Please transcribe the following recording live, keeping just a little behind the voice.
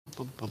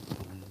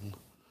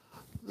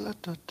La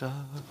da da.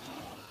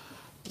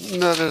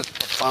 Da da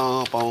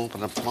ba ba ba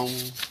ba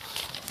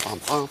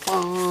ba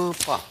ba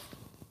ba.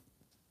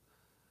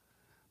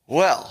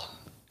 Well,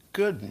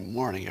 good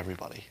morning,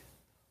 everybody.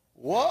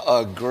 What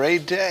a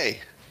great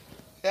day!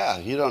 Yeah,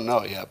 you don't know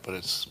it yet, but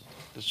it's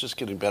just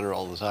getting better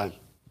all the time.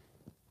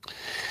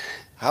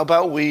 How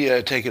about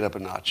we take it up a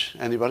notch?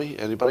 Anybody?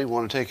 Anybody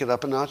want to take it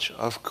up a notch?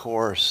 Of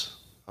course,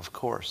 of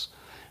course.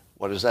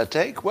 What does that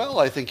take? Well,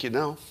 I think you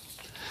know.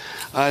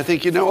 I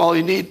think you know all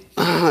you need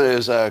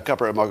is a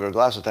cup or a mug or a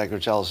glass, a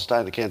tankard, chalice, a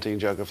stein, a canteen,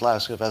 jug, a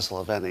flask, a vessel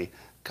of any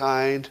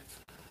kind.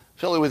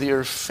 Fill it with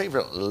your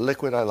favorite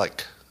liquid I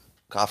like,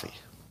 coffee.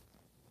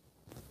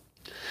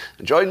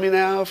 And join me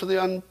now for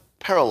the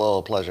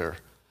unparalleled pleasure,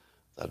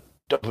 the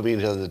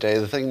dopamine of the day,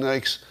 the thing that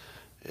makes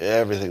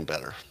everything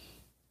better.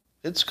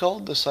 It's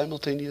called the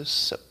simultaneous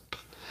sip.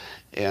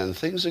 And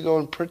things are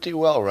going pretty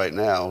well right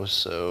now,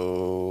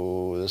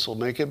 so this will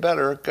make it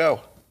better.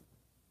 Go.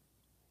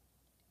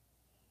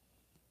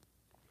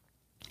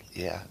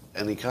 Yeah,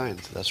 any kind.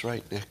 That's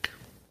right, Nick.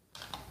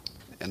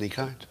 Any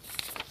kind.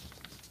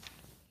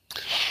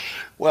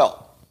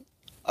 Well,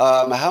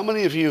 how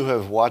many of you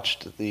have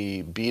watched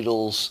the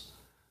Beatles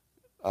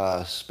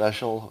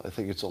special? I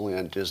think it's only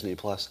on Disney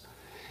Plus.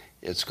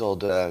 It's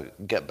called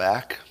Get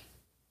Back.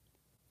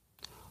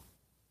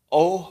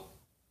 Oh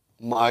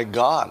my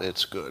God,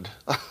 it's good.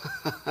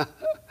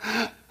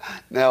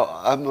 Now,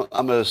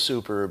 I'm a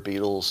super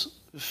Beatles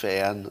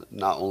fan,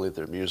 not only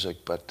their music,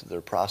 but their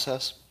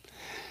process.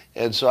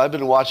 And so I've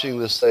been watching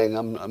this thing.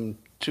 I'm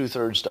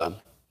 2/3 done.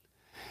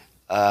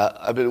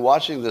 I've been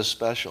watching this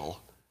special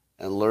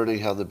and learning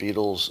how the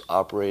Beatles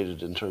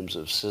operated in terms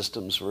of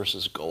systems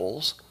versus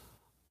goals.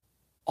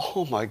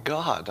 Oh my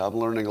God, I'm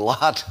learning a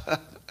lot.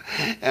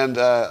 And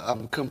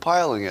I'm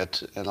compiling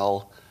it, and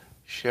I'll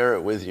share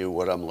it with you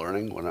what I'm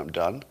learning when I'm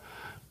done.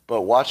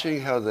 But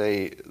watching how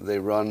they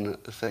run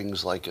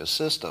things like a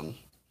system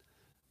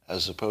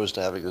as opposed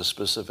to having a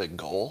specific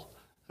goal.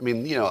 I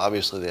mean, you know,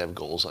 obviously they have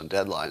goals on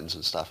deadlines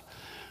and stuff,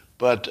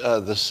 but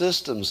the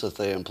systems that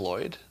they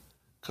employed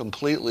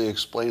completely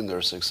explain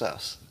their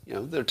success. You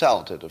know, they're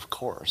talented, of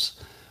course,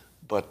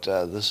 but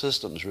the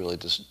systems really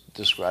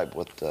describe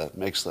what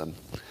makes them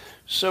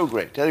so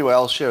great. Anyway,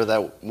 I'll share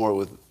that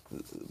more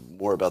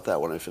about that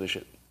when I finish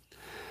it.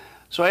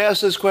 So I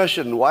asked this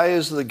question: why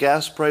is the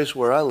gas price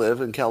where I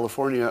live in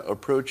California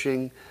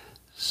approaching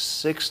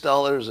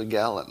 $6 a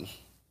gallon?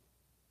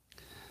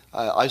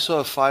 I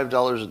saw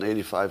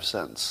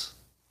 $5.85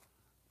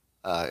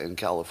 in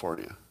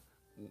California.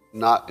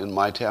 Not in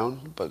my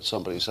town, but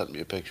somebody sent me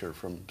a picture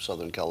from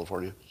Southern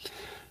California.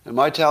 In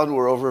my town,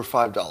 we're over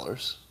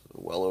 $5,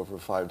 well over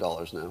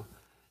 $5 now.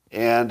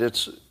 And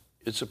it's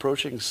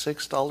approaching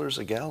 $6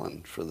 a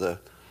gallon for the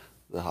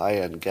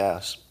high-end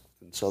gas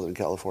in Southern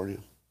California.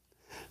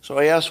 So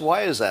I asked,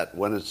 why is that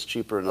when it's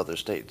cheaper in other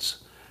states?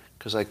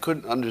 Because I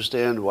couldn't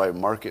understand why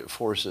market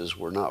forces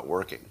were not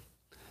working.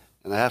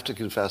 And I have to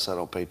confess, I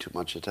don't pay too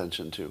much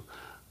attention to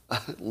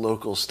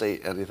local,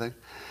 state, anything.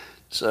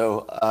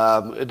 So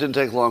it didn't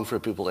take long for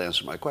people to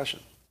answer my question.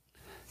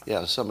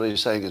 Yeah,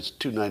 somebody's saying it's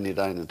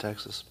 $2.99 in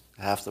Texas,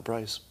 half the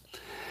price.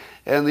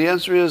 And the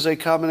answer is a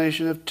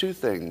combination of two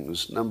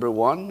things. Number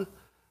one,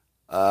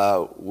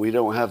 we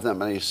don't have that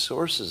many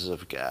sources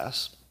of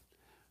gas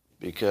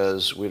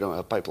because we don't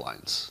have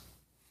pipelines.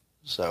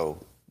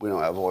 So we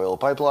don't have oil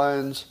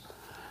pipelines.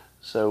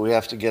 So we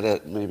have to get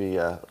it maybe,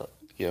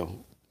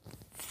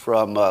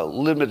 from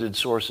limited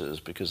sources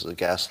because the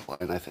gas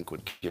line, I think,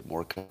 would get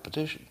more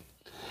competition.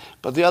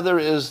 But the other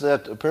is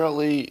that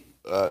apparently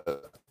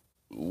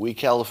we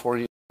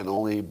California can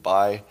only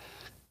buy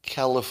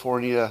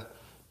California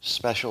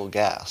special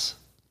gas,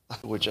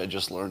 which I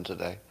just learned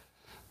today.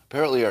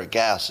 Apparently our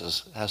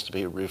gas has to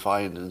be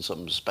refined in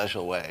some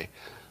special way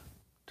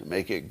to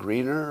make it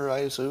greener, I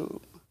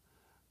assume.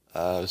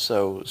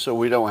 So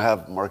we don't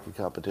have market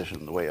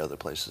competition the way other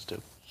places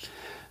do.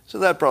 So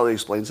that probably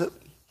explains it.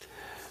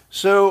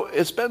 So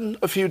it's been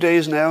a few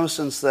days now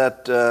since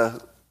that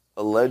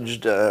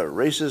alleged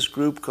racist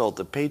group called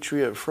the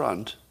Patriot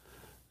Front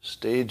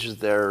staged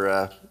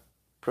their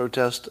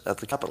protest at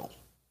the Capitol.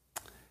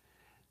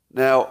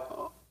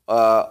 Now,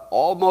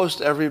 almost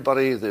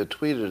everybody that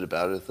tweeted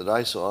about it that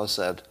I saw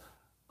said,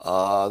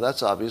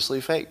 that's obviously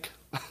fake.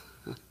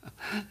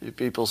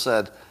 People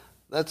said,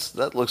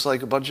 that looks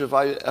like a bunch of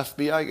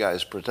FBI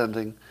guys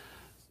pretending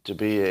to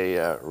be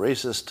a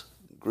racist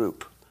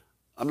group.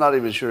 I'm not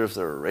even sure if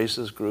they're a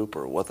racist group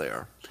or what they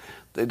are.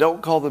 They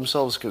don't call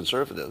themselves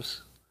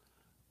conservatives,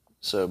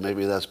 so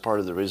maybe that's part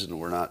of the reason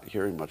we're not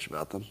hearing much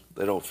about them.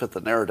 They don't fit the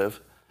narrative.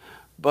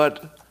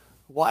 But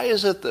why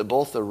is it that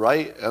both the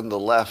right and the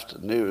left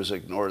news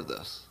ignored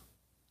this?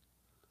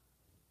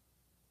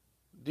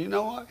 Do you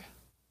know why?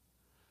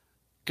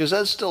 Because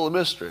that's still a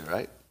mystery,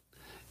 right?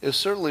 It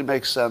certainly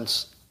makes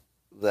sense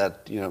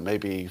that,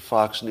 maybe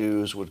Fox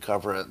News would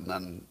cover it and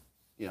then,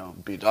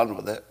 be done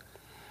with it,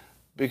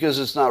 because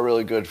it's not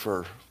really good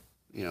for,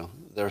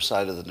 their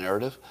side of the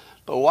narrative.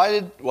 But why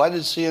did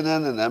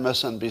CNN and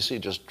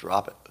MSNBC just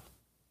drop it?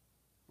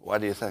 Why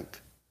do you think?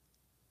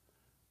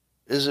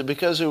 Is it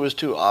because it was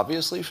too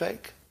obviously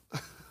fake?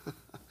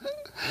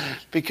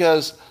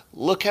 Because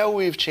look how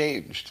we've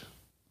changed.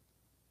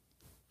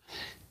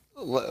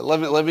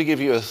 Let me give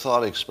you a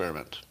thought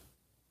experiment.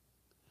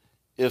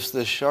 If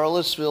the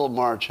Charlottesville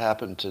March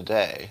happened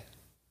today,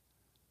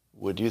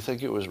 would you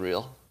think it was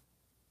real?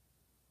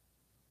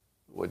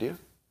 Would you?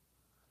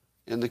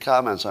 In the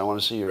comments, I want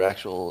to see your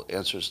actual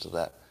answers to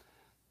that.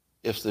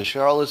 If the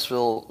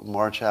Charlottesville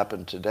March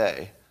happened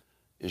today,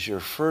 is your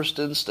first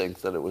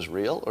instinct that it was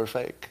real or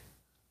fake?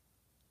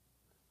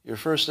 Your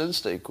first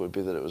instinct would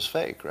be that it was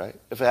fake, right?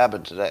 If it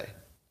happened today.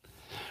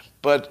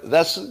 But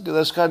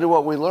that's kind of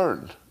what we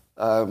learned.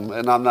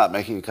 And I'm not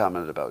making a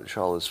comment about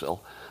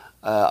Charlottesville.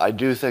 I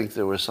do think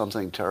there was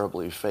something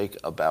terribly fake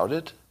about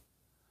it,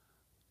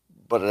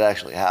 but it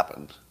actually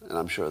happened. And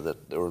I'm sure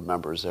that there were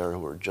members there who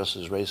were just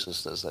as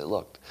racist as they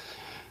looked.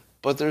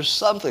 But there's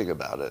something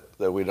about it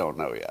that we don't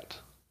know yet,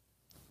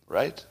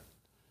 right?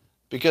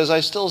 Because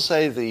I still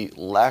say the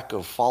lack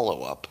of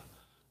follow-up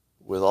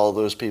with all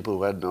those people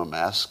who had no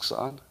masks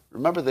on.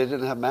 Remember, they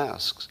didn't have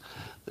masks.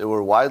 They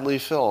were widely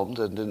filmed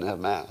and didn't have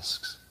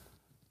masks.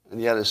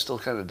 And yet it still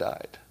kind of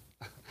died.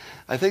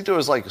 I think there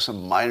was like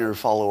some minor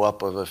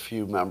follow-up of a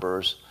few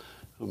members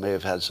who may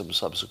have had some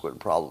subsequent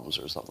problems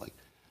or something.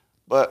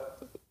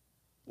 But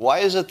why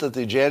is it that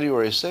the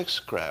January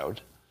 6th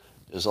crowd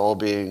is all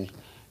being,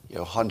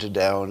 hunted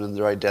down and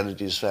their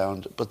identities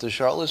found, but the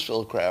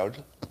Charlottesville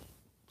crowd,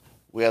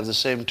 we have the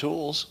same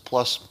tools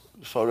plus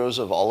photos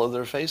of all of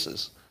their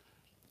faces,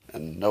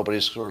 and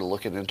nobody's sort of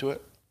looking into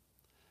it?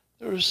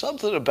 There was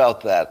something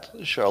about that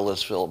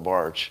Charlottesville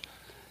March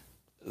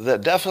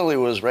that definitely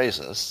was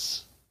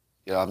racist.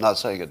 I'm not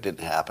saying it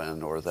didn't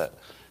happen or that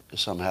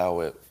somehow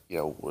it,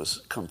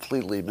 was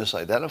completely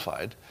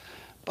misidentified,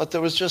 but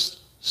there was just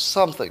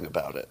something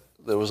about it.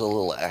 There was a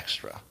little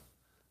extra.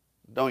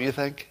 Don't you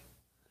think?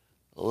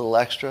 A little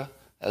extra,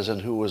 as in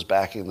who was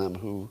backing them,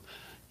 who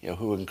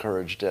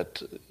encouraged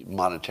it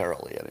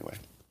monetarily anyway.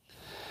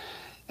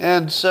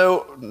 And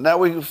so now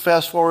we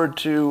fast forward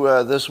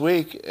to this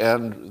week,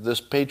 and this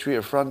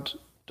Patriot Front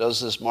does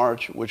this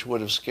march, which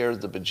would have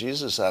scared the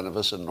bejesus out of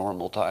us in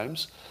normal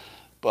times.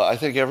 But I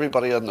think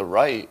everybody on the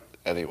right,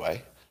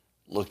 anyway,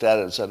 looked at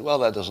it and said, well,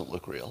 that doesn't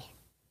look real.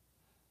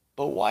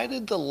 But why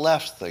did the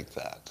left think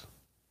that?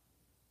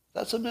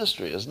 That's a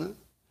mystery, isn't it?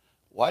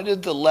 Why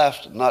did the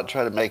left not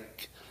try to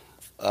make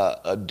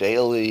a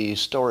daily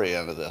story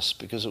out of this?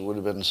 Because it would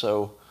have been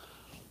so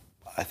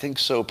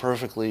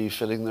perfectly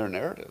fitting their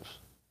narrative.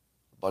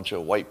 A bunch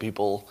of white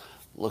people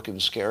looking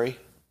scary.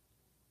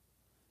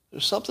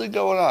 There's something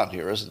going on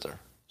here, isn't there?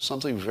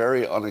 Something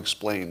very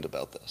unexplained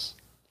about this.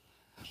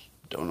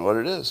 Don't know what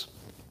it is.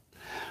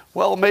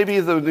 Well, maybe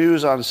the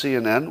news on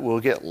CNN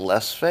will get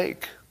less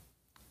fake,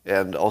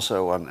 and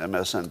also on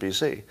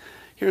MSNBC.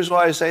 Here's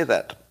why I say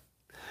that.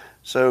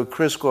 So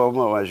Chris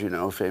Cuomo, as you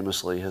know,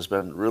 famously has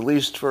been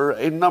released for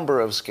a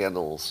number of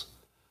scandals,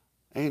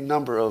 a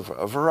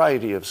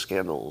variety of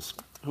scandals.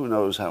 Who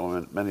knows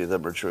how many of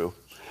them are true.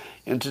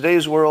 In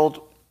today's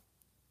world,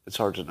 it's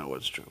hard to know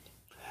what's true.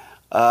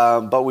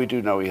 But we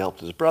do know he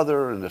helped his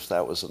brother, and if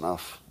that was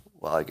enough,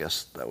 well, I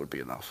guess that would be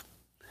enough.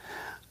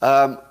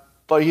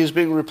 But he's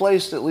being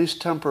replaced, at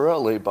least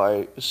temporarily,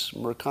 by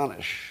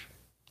Smerconish,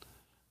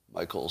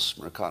 Michael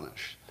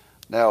Smerconish.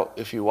 Now,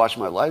 if you watch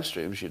my live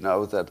streams, you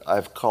know that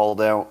I've called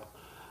out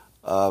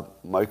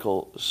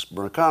Michael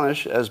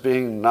Smerconish as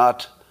being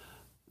not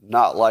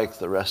like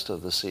the rest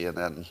of the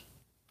CNN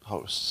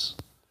hosts.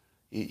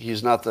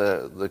 He's not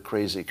the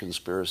crazy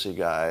conspiracy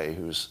guy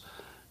who's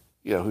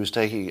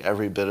taking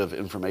every bit of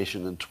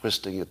information and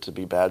twisting it to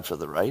be bad for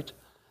the right.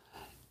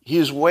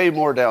 He's way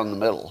more down the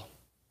middle.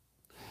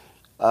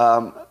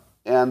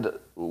 And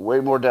way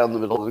more down the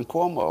middle than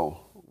Cuomo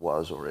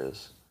was or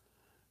is.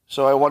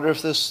 So I wonder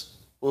if this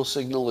will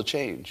signal a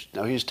change.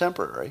 Now, he's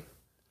temporary,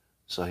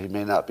 so he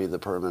may not be the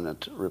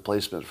permanent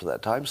replacement for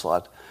that time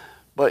slot.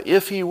 But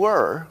if he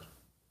were,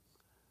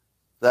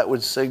 that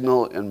would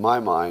signal, in my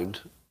mind,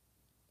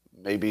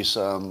 maybe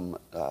some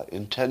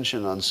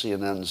intention on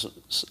CNN's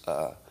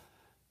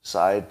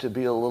side to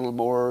be a little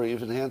more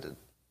even-handed.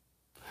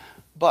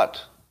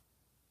 But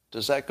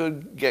does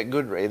that get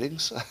good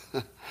ratings?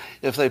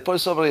 If they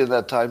put somebody in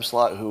that time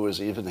slot who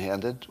was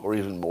even-handed, or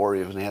even more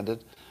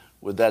even-handed,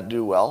 would that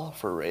do well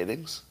for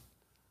ratings?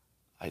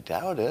 I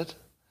doubt it,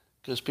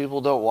 because people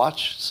don't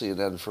watch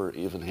CNN for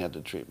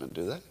even-handed treatment,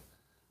 do they?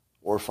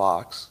 Or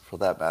Fox, for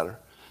that matter.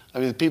 I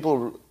mean,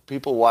 people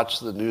watch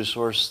the news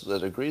source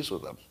that agrees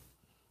with them.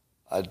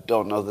 I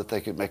don't know that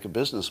they could make a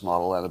business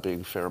model out of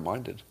being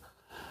fair-minded.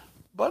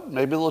 But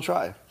maybe they'll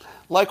try.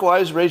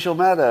 Likewise, Rachel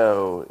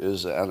Maddow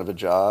is out of a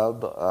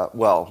job.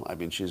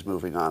 She's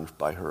moving on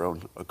by her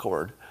own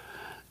accord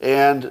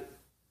and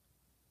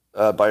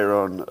by her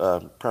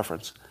own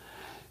preference.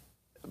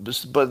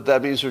 But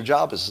that means her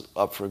job is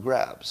up for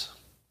grabs.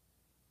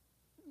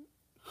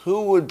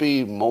 Who would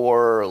be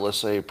more, let's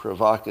say,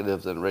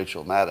 provocative than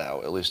Rachel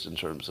Maddow, at least in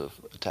terms of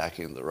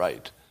attacking the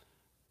right?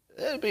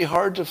 It'd be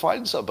hard to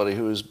find somebody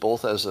who is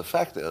both as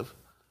effective,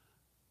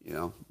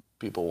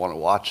 people want to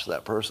watch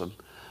that person,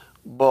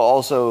 but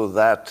also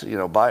that,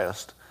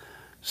 biased.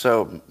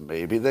 So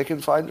maybe they can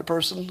find a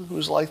person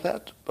who's like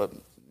that, but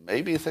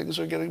maybe things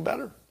are getting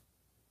better.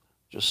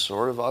 Just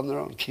sort of on their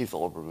own. Keith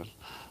Olbermann.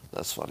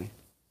 That's funny.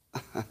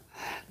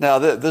 Now,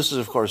 this is,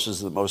 of course, is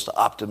the most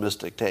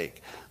optimistic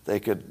take. They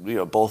could,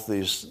 both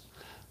these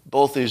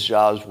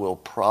jobs will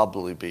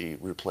probably be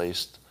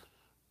replaced.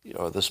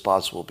 The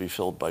spots will be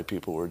filled by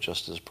people who are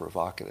just as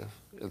provocative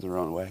in their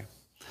own way.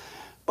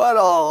 But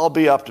I'll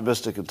be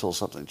optimistic until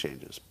something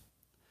changes.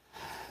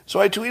 So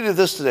I tweeted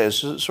this today as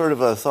sort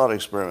of a thought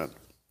experiment.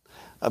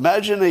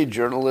 Imagine a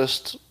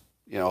journalist,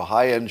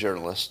 high-end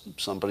journalist,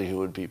 somebody who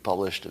would be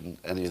published in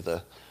any of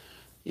the,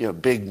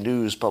 big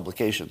news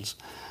publications.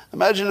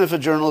 Imagine if a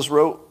journalist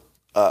wrote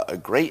a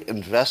great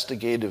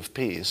investigative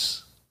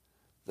piece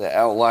that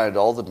outlined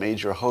all the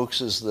major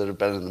hoaxes that have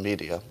been in the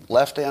media,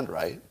 left and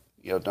right.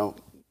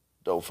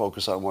 Don't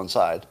focus on one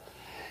side,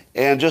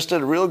 and just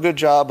did a real good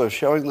job of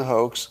showing the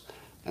hoax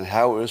and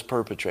how it was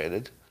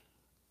perpetrated,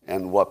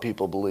 and what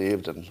people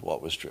believed and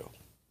what was true.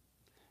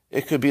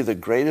 It could be the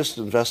greatest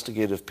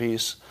investigative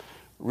piece,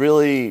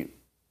 really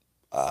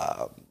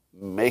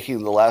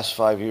making the last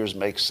 5 years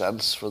make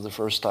sense for the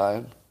first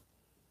time.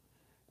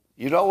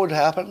 You know what would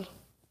happen?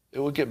 It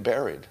would get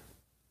buried,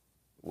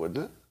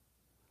 wouldn't it?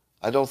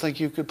 I don't think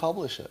you could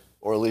publish it,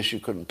 or at least you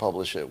couldn't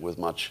publish it with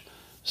much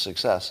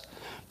success.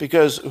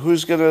 Because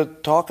who's going to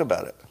talk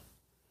about it?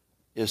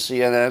 Is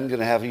CNN going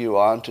to have you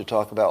on to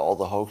talk about all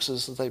the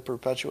hoaxes that they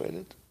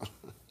perpetuated?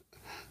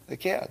 They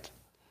can't.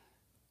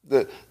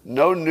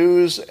 No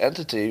news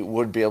entity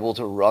would be able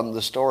to run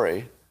the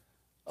story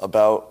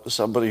about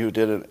somebody who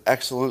did an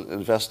excellent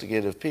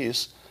investigative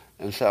piece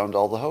and found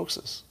all the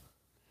hoaxes.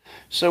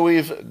 So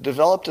we've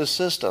developed a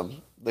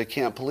system that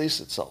can't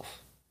police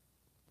itself.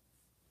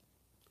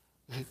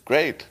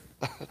 Great.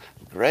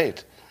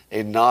 Great.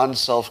 A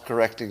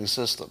non-self-correcting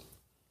system.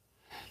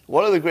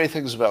 One of the great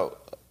things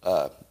about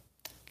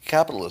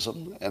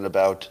capitalism and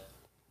about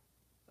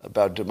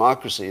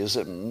democracy is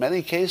that in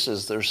many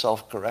cases they're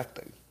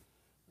self-correcting,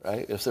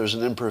 right? If there's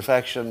an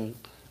imperfection,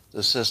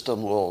 the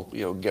system will,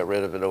 get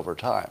rid of it over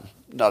time.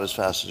 Not as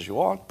fast as you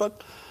want,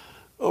 but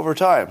over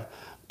time.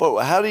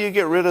 But how do you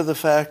get rid of the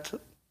fact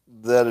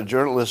that a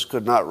journalist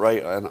could not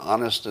write an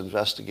honest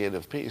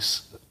investigative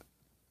piece?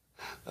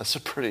 That's a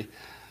pretty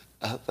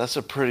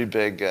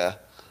big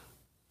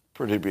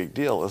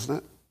deal, isn't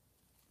it?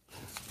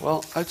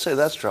 Well, I'd say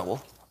that's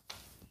trouble.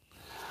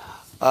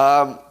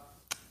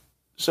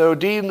 So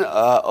Dean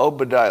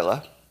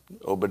Obadiah,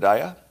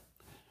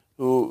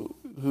 who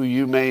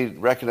you may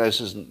recognize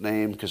his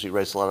name because he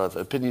writes a lot of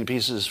opinion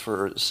pieces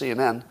for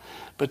CNN,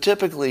 but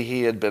typically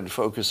he had been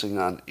focusing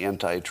on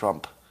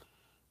anti-Trump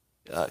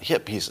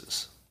hit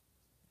pieces.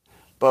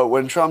 But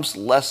when Trump's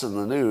less in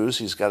the news,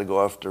 he's got to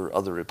go after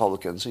other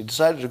Republicans. He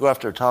decided to go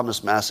after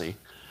Thomas Massie,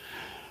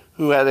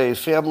 who had a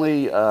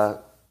family, a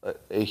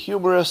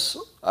humorous,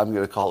 I'm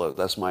going to call it,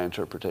 that's my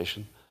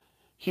interpretation,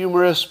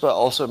 humorous but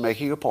also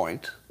making a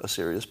point, a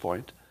serious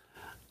point,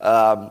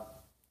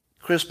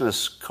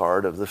 Christmas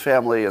card of the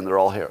family, and they're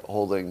all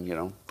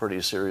holding,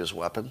 pretty serious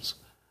weapons.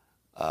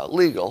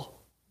 Legal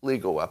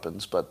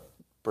weapons, but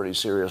pretty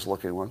serious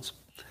looking ones.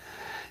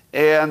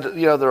 And,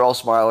 they're all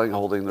smiling,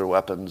 holding their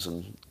weapons,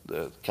 and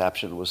the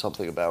caption was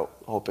something about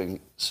hoping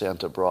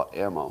Santa brought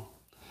ammo.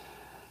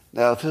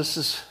 Now,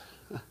 this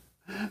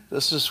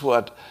is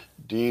what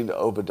Dean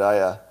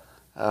Obadiah,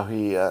 how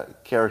he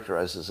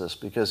characterizes this,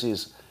 because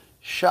he's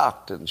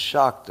shocked and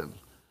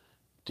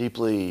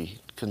deeply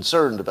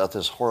concerned about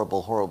this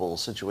horrible, horrible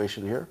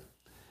situation here.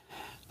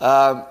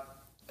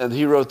 And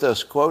he wrote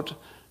this, quote,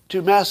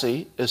 "To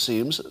Massie, it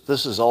seems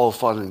this is all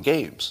fun and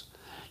games.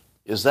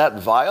 Is that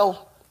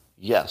vile?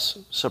 Yes.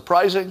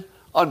 Surprising?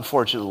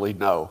 Unfortunately,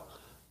 no.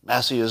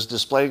 Massie is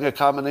displaying a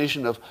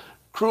combination of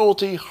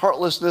cruelty,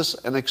 heartlessness,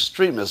 and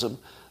extremism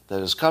that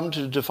has come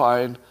to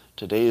define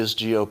today's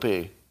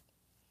GOP."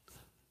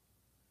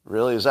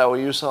 Really? Is that what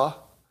you saw?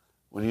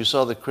 When you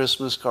saw the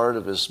Christmas card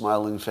of his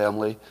smiling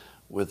family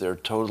with their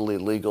totally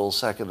legal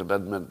Second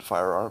Amendment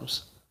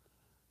firearms?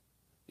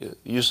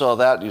 You saw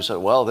that and you said,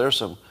 well, there's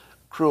some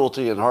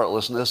cruelty and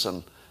heartlessness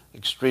and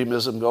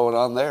extremism going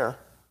on there.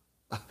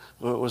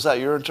 Was that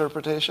your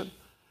interpretation?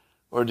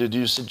 Or did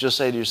you just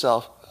say to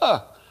yourself,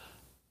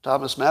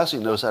 Thomas Massie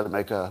knows how to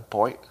make a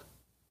point?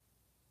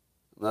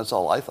 And that's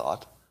all I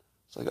thought.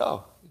 It's like,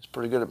 oh, he's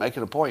pretty good at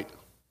making a point.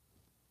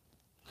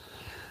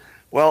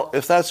 Well,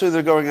 if that's who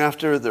they're going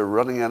after, they're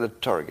running out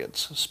of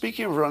targets.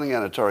 Speaking of running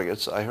out of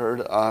targets, I heard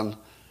on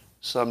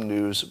some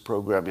news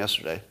program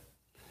yesterday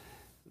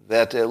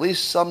that at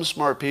least some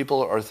smart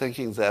people are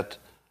thinking that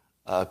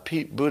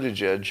Pete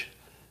Buttigieg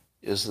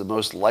is the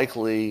most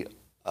likely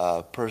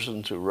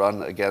person to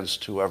run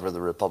against whoever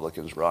the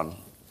Republicans run.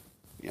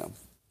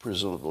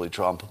 Presumably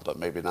Trump, but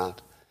maybe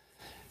not.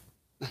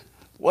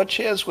 What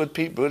chance would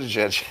Pete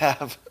Buttigieg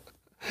have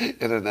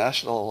in a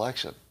national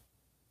election?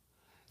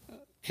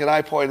 Can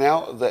I point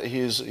out that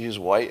he's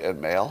white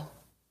and male?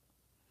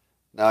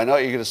 Now, I know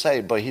what you're going to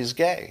say, but he's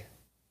gay.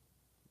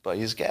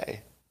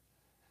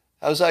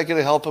 How's that going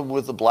to help him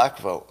with the black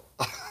vote?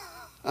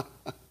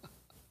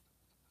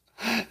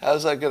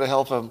 how's that going to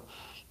help him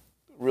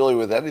really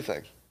with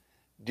anything?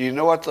 Do you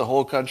know what the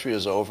whole country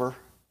is over?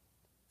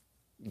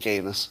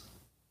 Gayness.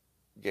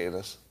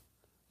 Gayness.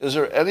 Is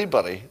there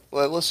anybody,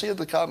 let's see in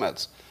the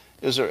comments,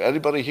 is there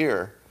anybody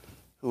here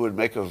who would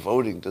make a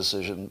voting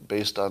decision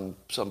based on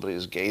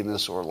somebody's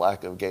gayness or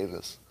lack of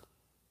gayness?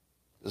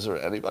 Is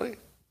there anybody?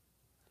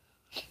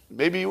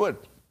 Maybe you would.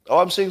 Oh,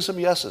 I'm seeing some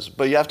yeses.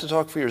 But you have to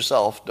talk for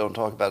yourself. Don't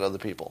talk about other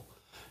people.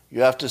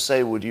 You have to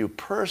say, would you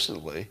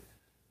personally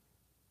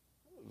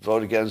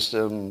vote against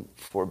him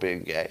for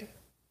being gay?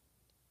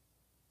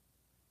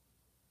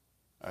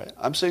 All right.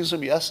 I'm seeing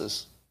some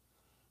yeses.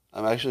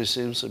 I'm actually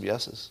seeing some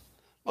yeses.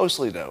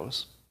 Mostly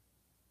no's.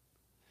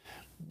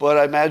 But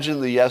I imagine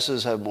the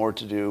yeses have more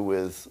to do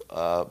with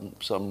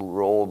some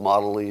role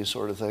model-y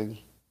sort of thing.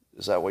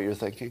 Is that what you're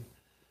thinking?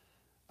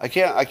 I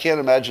can't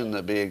imagine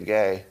that being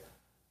gay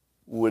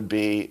would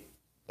be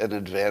an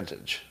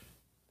advantage.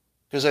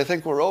 Because I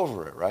think we're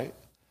over it, right?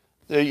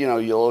 You know,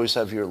 you'll always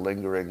have your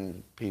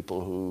lingering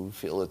people who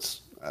feel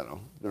it's, I don't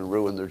know, going to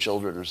ruin their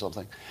children or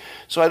something.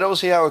 So I don't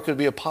see how it could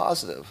be a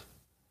positive.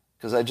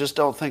 Because I just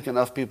don't think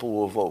enough people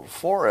will vote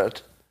for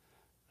it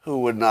who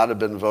would not have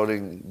been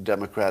voting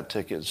Democrat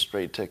ticket,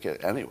 straight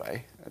ticket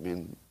anyway. I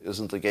mean,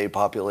 isn't the gay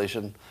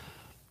population,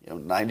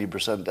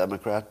 90%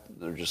 Democrat?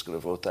 They're just going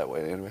to vote that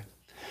way anyway.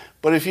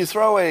 But if you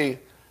throw a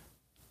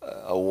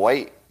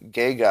white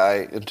gay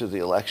guy into the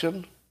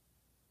election,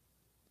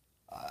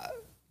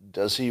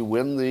 does he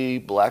win the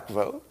black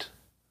vote?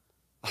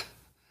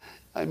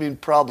 I mean,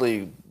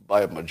 probably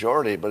by a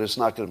majority, but it's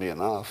not going to be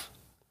enough.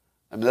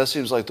 I mean, that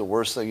seems like the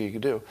worst thing he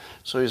could do.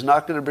 So he's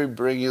not going to be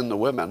bringing in the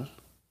women.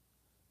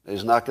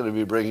 He's not going to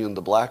be bringing in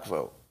the black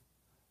vote.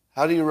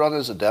 How do you run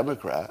as a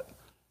Democrat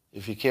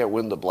if you can't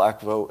win the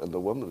black vote and the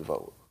women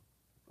vote?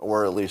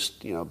 Or at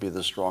least, be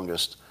the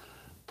strongest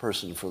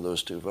person for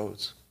those two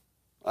votes?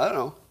 I don't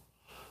know.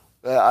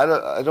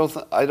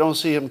 I don't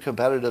see him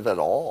competitive at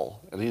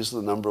all, and he's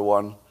the number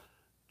one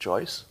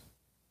choice.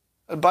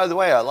 And by the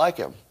way, I like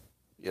him.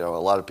 A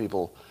lot of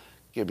people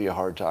give me a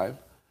hard time,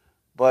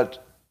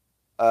 but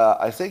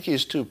I think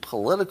he's too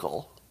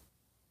political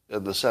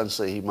in the sense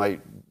that he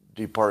might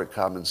depart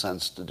common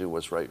sense to do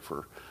what's right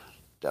for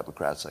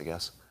Democrats, I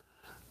guess.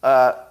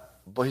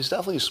 But he's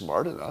definitely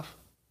smart enough.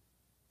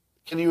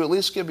 Can you at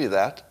least give me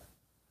that?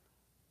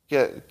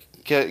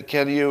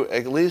 Can you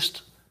at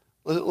least...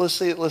 Let's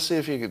see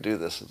if you can do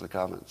this in the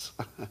comments,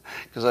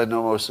 because I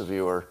know most of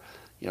you are,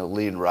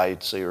 lean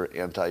right, so you're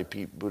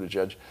anti-Pete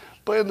Buttigieg.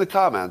 But in the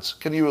comments,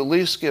 can you at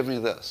least give me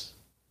this,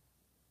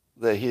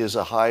 that he is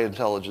a high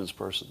intelligence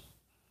person,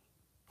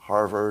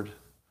 Harvard,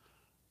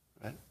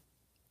 right?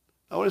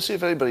 I want to see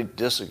if anybody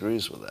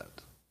disagrees with that.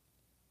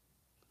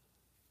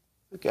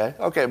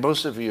 Okay,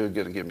 most of you are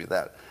going to give me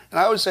that, and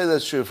I would say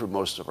that's true for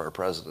most of our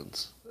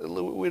presidents.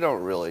 We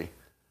don't really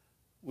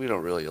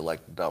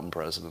elect dumb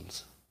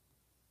presidents.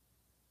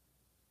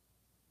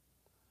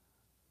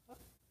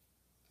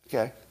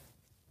 Okay.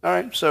 All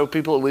right. So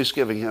people at least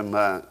giving him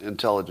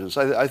intelligence.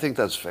 I think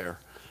that's fair.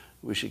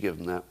 We should give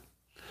him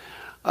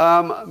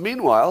that.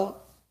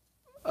 Meanwhile,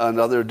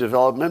 another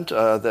development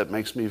that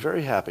makes me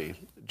very happy.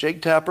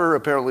 Jake Tapper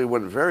apparently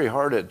went very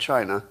hard at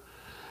China,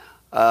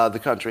 the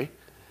country,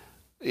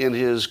 in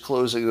his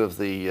closing of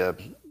the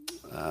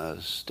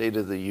State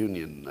of the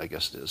Union, I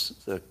guess it is,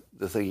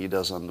 the thing he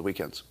does on the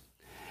weekends.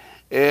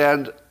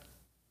 And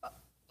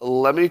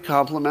let me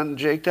compliment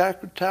Jake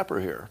Tapper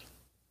here.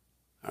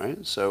 All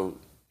right, so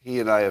he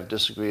and I have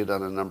disagreed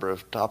on a number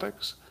of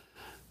topics,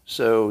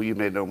 so you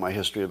may know my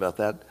history about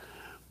that.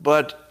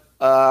 But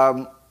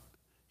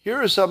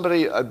here is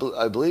somebody, I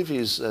believe he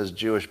has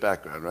Jewish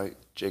background, right?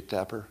 Jake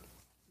Tapper.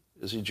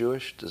 Is he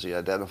Jewish? Does he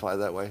identify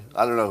that way?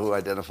 I don't know who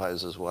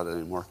identifies as what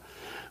anymore.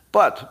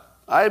 But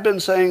I've been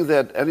saying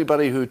that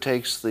anybody who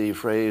takes the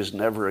phrase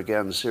never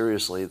again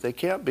seriously, they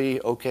can't be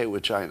okay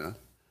with China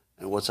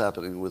and what's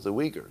happening with the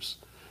Uyghurs.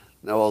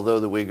 Now, although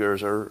the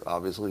Uyghurs are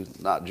obviously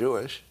not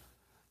Jewish,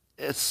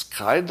 it's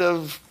kind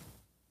of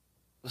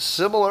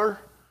similar.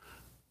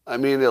 I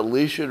mean, at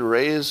least should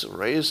raise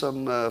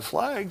some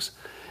flags.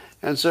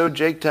 And so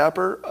Jake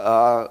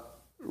Tapper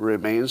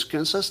remains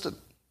consistent,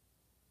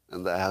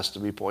 and that has to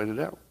be pointed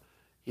out.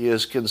 He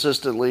is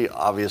consistently,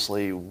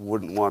 obviously,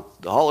 wouldn't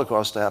want the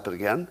Holocaust to happen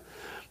again,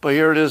 but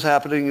here it is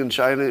happening in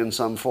China in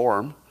some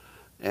form,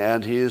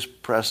 and he is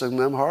pressing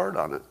them hard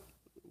on it,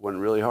 went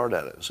really hard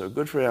at it. So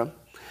good for him.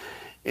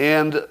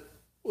 And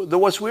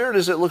what's weird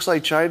is it looks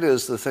like China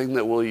is the thing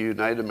that will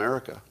unite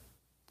America.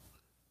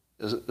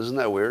 Isn't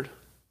that weird?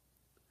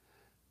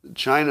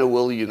 China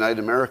will unite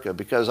America,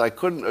 because I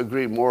couldn't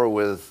agree more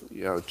with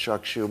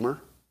Chuck Schumer.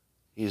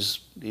 He's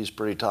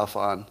pretty tough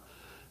on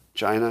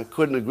China.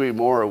 Couldn't agree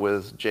more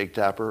with Jake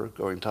Tapper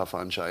going tough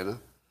on China.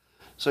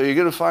 So you're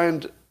going to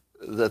find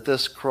that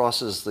this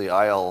crosses the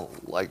aisle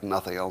like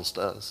nothing else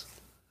does.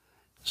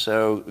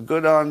 So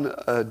good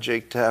on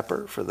Jake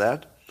Tapper for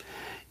that.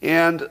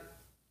 And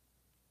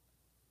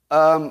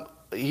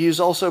he's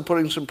also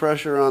putting some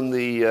pressure on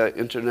the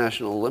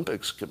International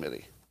Olympics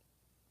Committee.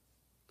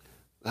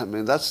 I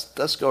mean,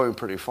 that's going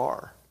pretty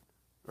far,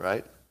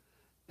 right?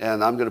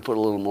 And I'm going to put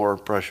a little more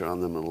pressure on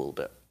them in a little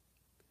bit.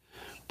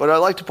 But I'd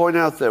like to point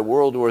out that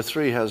World War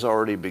III has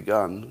already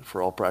begun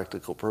for all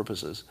practical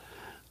purposes.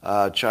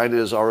 China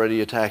is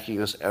already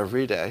attacking us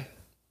every day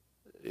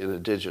in a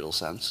digital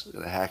sense,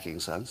 in a hacking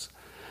sense.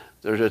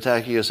 They're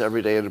attacking us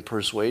every day in a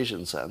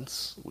persuasion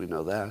sense. We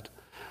know that.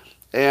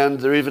 And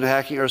they're even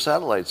hacking our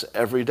satellites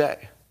every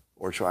day,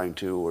 or trying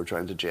to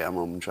jam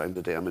them, trying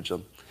to damage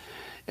them.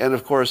 And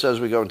of course, as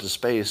we go into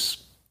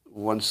space,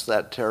 once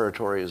that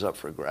territory is up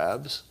for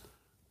grabs,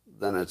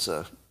 then it's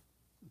a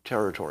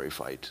territory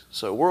fight.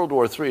 So World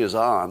War III is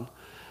on.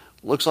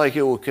 Looks like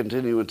it will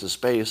continue into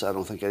space. I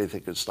don't think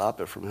anything could stop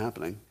it from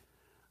happening.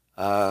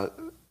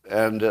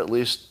 And at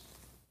least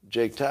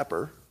Jake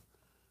Tapper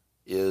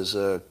is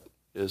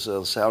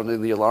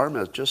sounding the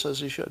alarm, just as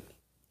he should.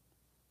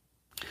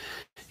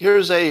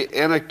 Here's an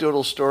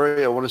anecdotal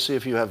story. I want to see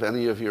if you have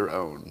any of your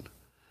own.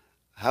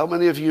 How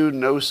many of you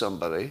know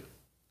somebody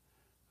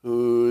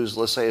who's,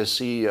 let's say, a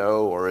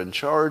CEO or in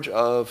charge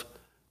of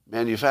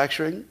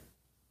manufacturing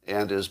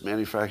and is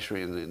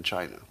manufacturing in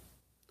China?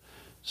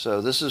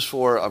 So this is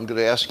I'm going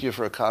to ask you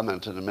for a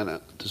comment in a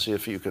minute to see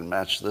if you can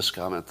match this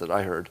comment that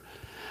I heard.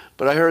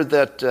 But I heard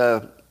that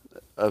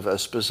of a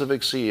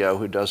specific CEO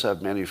who does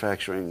have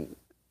manufacturing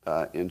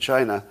in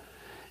China,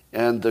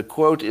 and the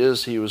quote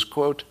is he was,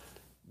 quote,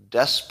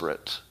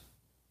 desperate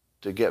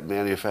to get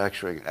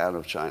manufacturing out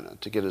of China,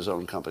 to get his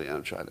own company out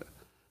of China.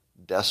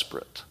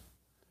 Desperate.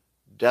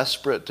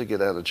 Desperate to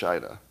get out of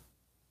China.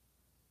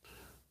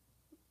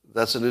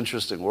 That's an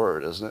interesting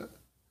word, isn't it?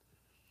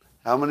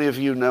 How many of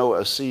you know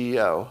a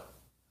CEO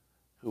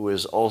who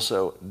is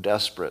also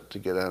desperate to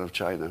get out of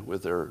China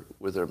with their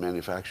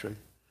manufacturing?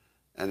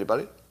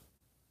 Anybody?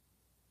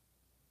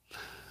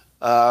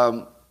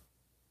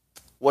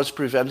 What's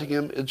preventing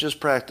him? It's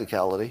just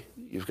practicality.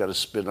 You've got to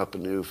spin up a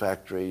new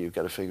factory. You've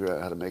got to figure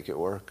out how to make it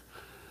work.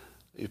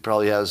 He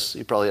probably has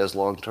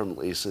long-term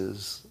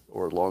leases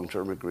or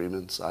long-term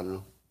agreements. I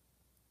don't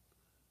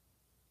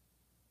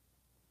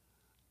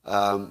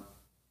know.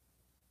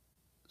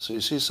 So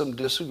you see some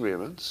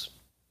disagreements.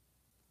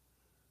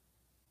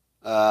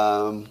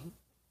 So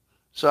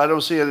I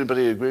don't see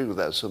anybody agreeing with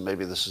that, so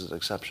maybe this is an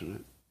exception.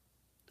 Right?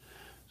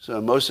 So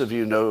most of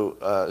you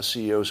know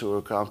CEOs who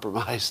are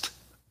compromised.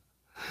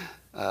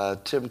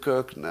 Tim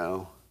Cook,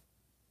 no.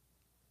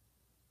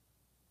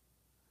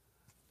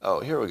 Oh,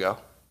 here we go.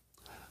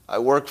 I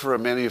work for a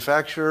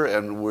manufacturer,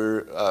 and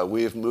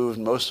we've moved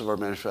most of our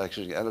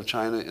manufacturing out of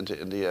China into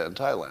India and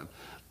Thailand,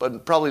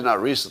 but probably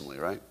not recently,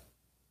 right?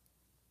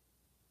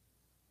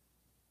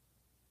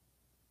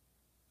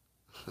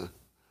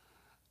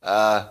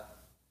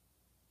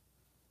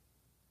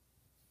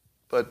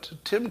 But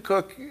Tim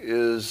Cook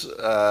is,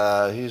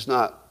 he's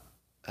not,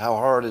 how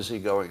hard is he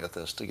going at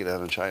this to get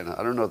out of China?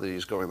 I don't know that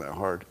he's going that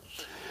hard.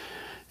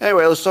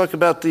 Anyway, let's talk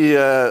about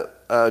the,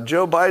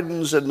 Joe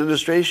Biden's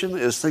administration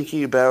is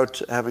thinking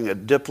about having a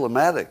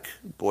diplomatic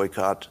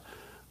boycott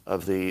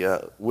of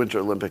the Winter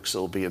Olympics that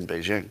will be in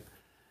Beijing.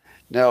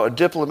 Now, a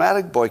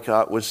diplomatic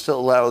boycott would still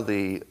allow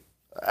the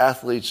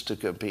athletes to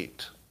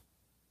compete.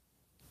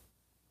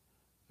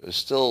 It would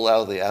still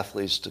allow the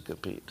athletes to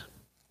compete.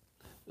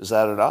 Is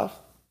that enough?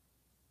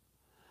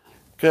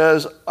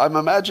 Because I'm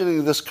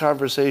imagining this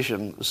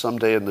conversation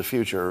someday in the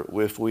future,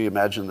 if we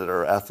imagine that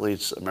our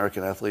athletes,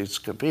 American athletes,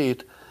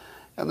 compete,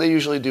 and they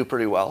usually do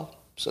pretty well,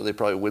 so they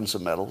probably win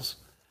some medals.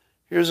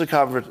 Here's a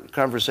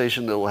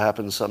conversation that will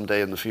happen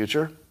someday in the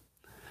future.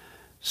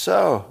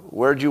 So,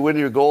 where'd you win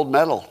your gold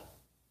medal?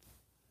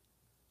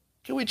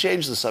 Can we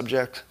change the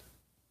subject?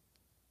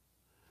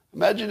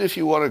 Imagine if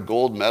you won a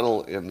gold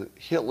medal in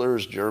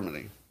Hitler's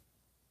Germany.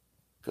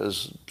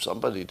 Because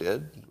somebody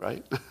did,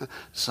 right?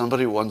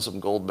 Somebody won some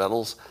gold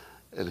medals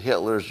in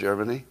Hitler's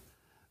Germany.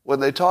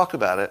 When they talk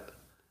about it,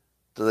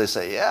 do they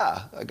say,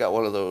 yeah, I got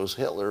one of those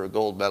Hitler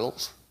gold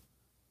medals?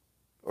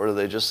 Or do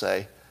they just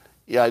say,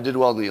 yeah, I did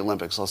well in the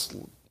Olympics.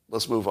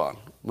 Let's move on.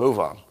 Move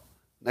on.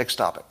 Next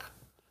topic.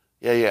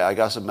 Yeah, I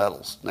got some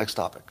medals. Next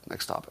topic.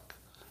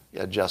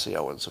 Yeah, Jesse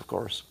Owens, of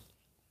course.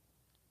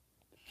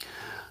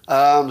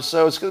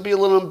 So it's going to be a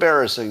little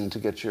embarrassing to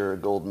get your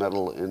gold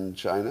medal in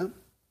China,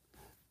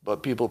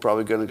 but people are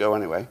probably going to go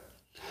anyway.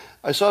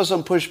 I saw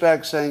some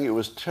pushback saying it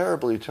was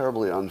terribly,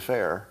 terribly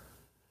unfair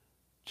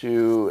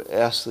to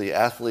ask the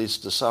athletes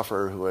to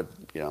suffer who had,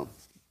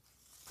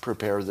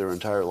 prepared their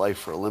entire life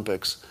for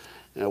Olympics,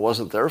 and it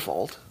wasn't their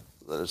fault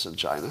that it's in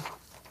China,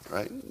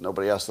 right?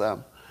 Nobody asked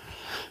them.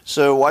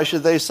 So why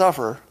should they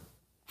suffer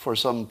for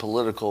some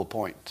political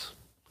point?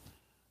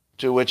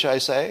 To which I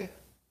say,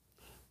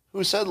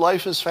 who said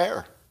life is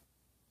fair?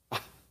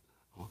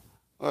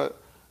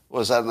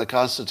 Was that in the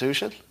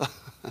Constitution?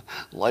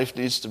 Life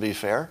needs to be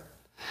fair.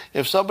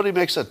 If somebody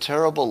makes a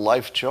terrible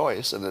life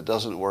choice and it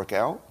doesn't work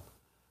out,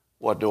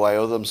 what, do I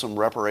owe them some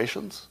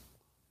reparations?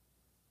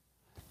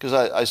 Because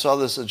I saw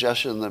the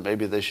suggestion that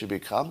maybe they should be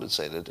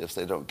compensated if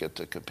they don't get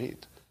to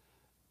compete.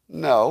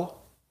 No.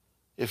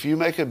 If you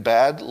make a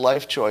bad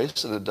life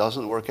choice and it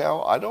doesn't work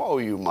out, I don't owe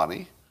you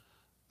money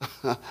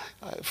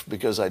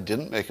because I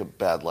didn't make a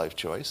bad life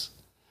choice.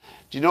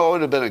 Do you know what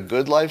would have been a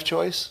good life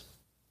choice?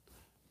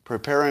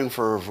 preparing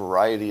for a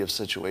variety of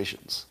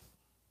situations.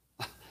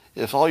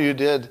 If all you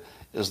did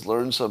is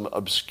learn some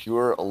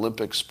obscure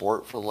Olympic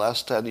sport for the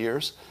last 10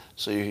 years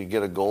so you could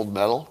get a gold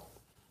medal,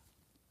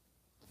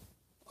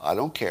 I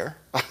don't care.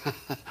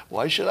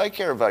 Why should I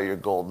care about your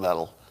gold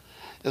medal?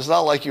 It's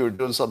not like you were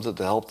doing something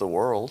to help the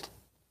world.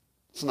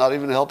 It's not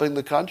even helping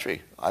the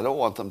country. I don't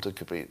want them to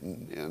compete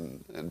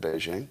in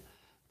Beijing.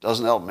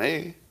 Doesn't help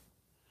me.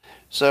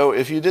 So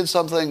if you did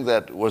something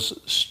that was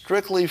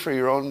strictly for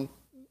your own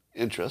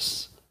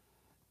interests,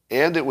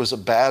 and it was a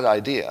bad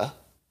idea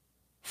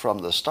from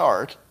the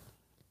start,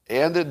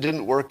 and it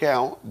didn't work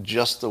out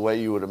just the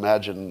way you would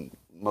imagine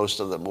most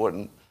of them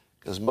wouldn't,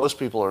 because most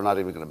people are not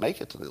even going to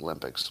make it to the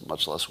Olympics,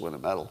 much less win a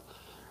medal.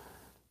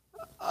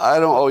 I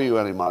don't owe you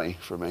any money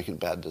for making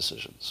bad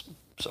decisions.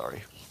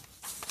 Sorry.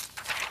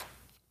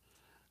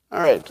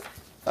 All right.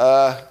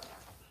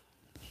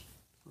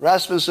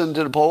 Rasmussen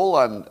did a poll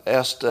and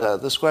asked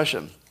this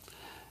question.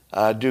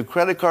 Do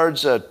credit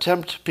cards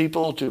tempt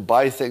people to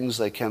buy things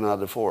they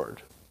cannot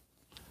afford?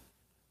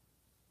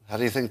 How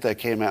do you think that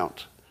came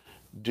out?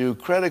 Do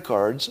credit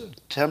cards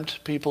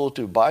tempt people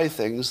to buy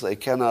things they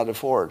cannot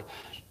afford?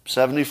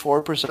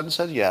 74%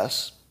 said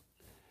yes,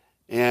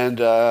 and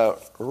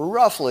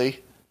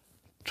roughly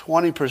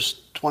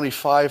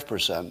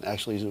 25%,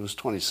 actually it was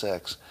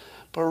 26,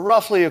 but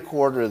roughly a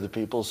quarter of the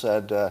people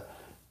said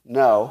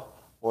no,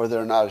 or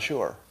they're not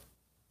sure.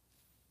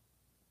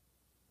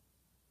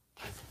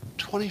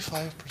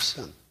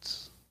 25%.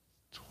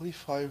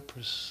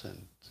 25%.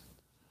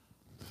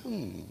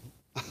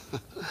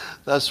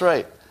 That's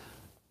right.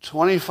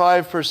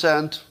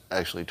 25%,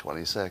 actually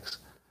 26,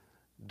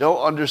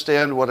 don't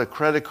understand what a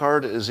credit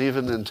card is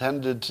even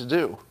intended to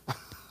do.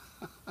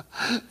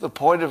 The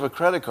point of a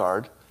credit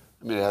card,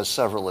 I mean, it has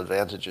several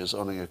advantages,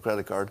 owning a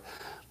credit card,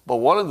 but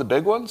one of the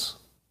big ones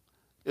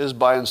is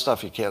buying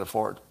stuff you can't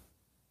afford.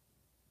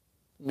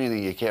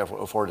 Meaning you can't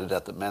afford it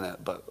at the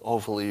minute, but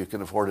hopefully you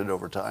can afford it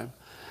over time.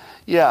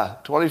 Yeah,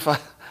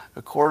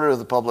 a quarter of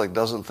the public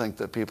doesn't think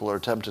that people are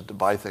tempted to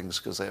buy things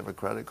because they have a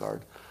credit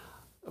card,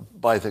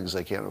 buy things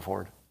they can't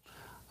afford.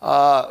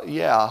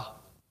 Yeah.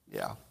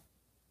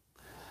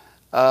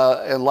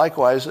 And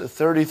likewise,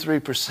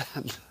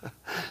 33%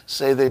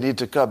 say they need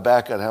to cut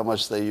back on how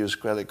much they use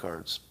credit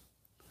cards.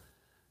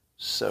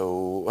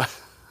 So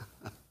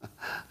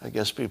I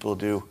guess people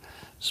do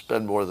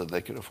spend more than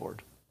they can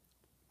afford.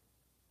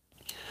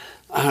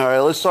 All right,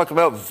 let's talk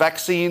about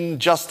vaccine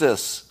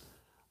justice.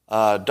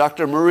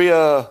 Dr.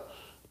 Maria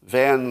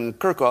Van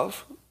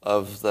Kerkhove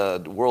of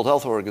the World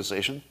Health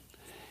Organization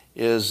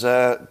is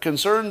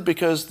concerned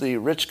because the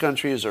rich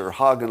countries are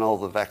hogging all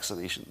the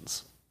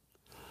vaccinations.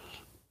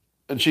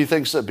 And she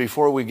thinks that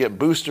before we get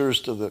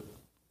boosters to the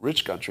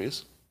rich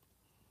countries,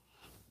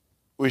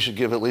 we should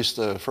give at least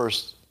the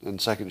first and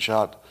second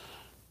shot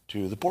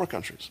to the poor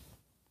countries,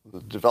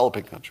 the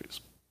developing countries.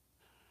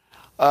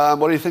 What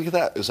do you think of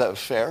that? Is that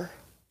fair?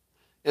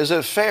 Is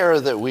it fair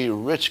that we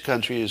rich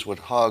countries would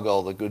hog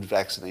all the good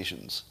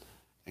vaccinations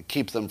and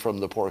keep them from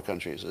the poor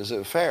countries? Is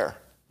it fair?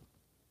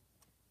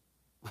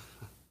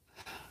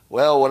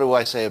 Well, what do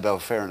I say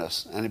about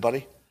fairness?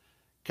 Anybody?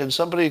 Can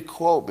somebody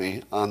quote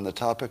me on the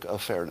topic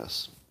of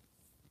fairness?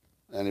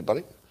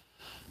 Anybody?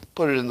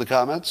 Put it in the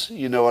comments.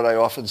 You know what I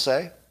often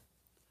say?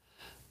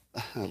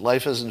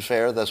 Life isn't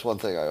fair. That's one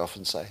thing I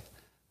often say,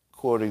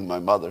 quoting my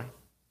mother.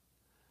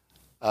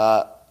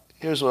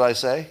 Here's what I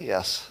say.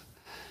 Yes.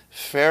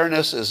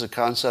 Fairness is a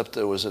concept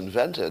that was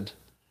invented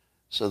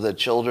so that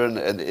children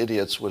and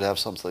idiots would have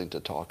something to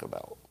talk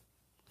about.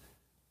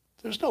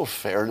 There's no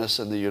fairness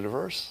in the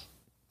universe.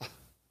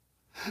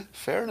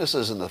 Fairness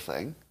isn't a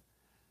thing.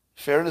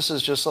 Fairness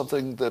is just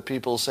something that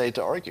people say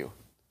to argue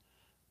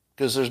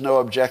because there's no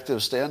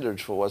objective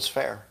standards for what's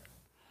fair.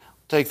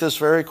 Take this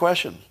very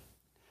question.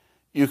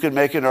 You can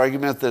make an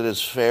argument that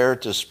it's fair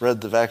to spread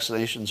the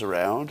vaccinations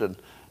around, and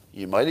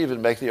you might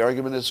even make the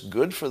argument it's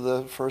good for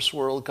the first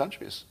world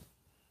countries.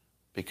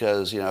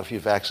 Because, if you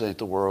vaccinate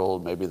the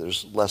world, maybe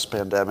there's less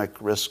pandemic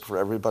risk for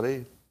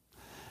everybody.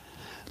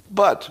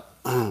 But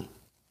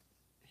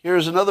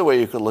here's another way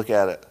you could look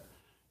at it.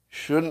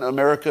 Shouldn't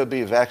America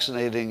be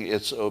vaccinating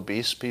its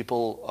obese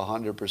people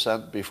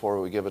 100% before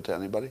we give it to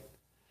anybody?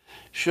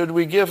 Should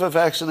we give a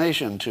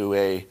vaccination to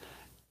a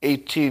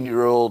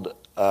 18-year-old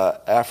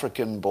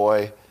African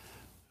boy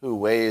who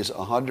weighs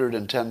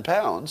 110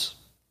 pounds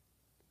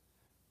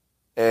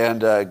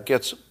and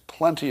gets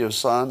plenty of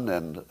sun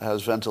and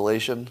has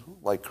ventilation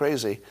like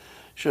crazy?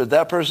 Should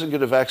that person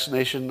get a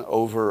vaccination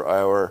over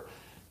our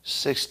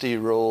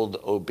 60-year-old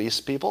obese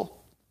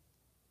people?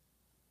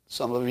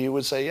 Some of you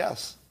would say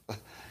yes,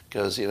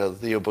 because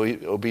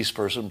the obese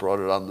person brought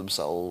it on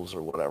themselves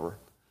or whatever.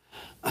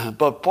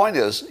 But point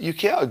is, you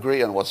can't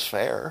agree on what's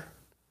fair.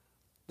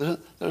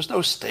 There's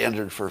no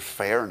standard for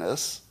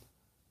fairness.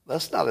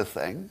 That's not a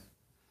thing.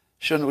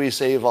 Shouldn't we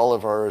save all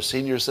of our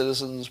senior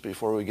citizens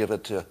before we give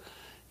it to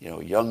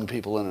young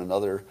people in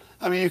another?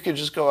 I mean, you could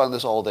just go on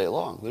this all day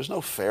long. There's no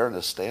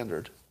fairness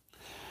standard.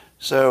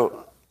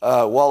 So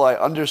while I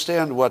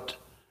understand what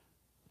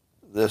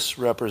this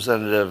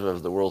representative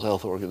of the World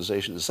Health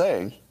Organization is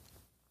saying,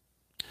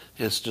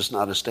 it's just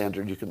not a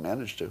standard you can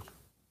manage to.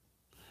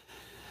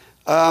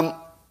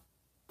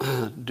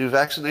 Do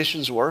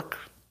vaccinations work?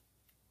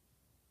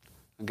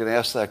 I'm going to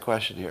ask that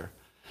question here.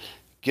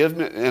 Give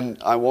me, and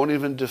I won't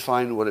even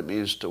define what it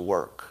means to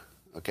work,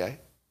 okay?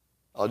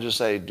 I'll just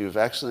say, do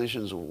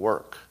vaccinations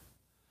work?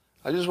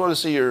 I just want to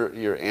see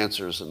your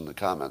answers in the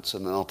comments,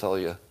 and then I'll tell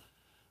you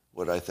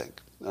what I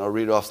think. And I'll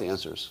read off the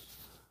answers.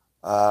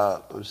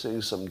 I'm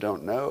seeing some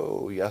don't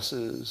know,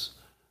 yeses,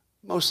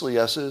 mostly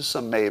yeses,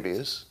 some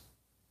maybes.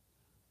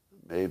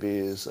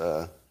 Maybes,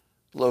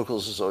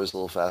 locals is always a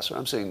little faster.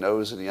 I'm seeing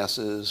no's and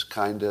yeses,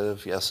 kind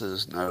of,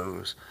 yeses,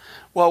 no's.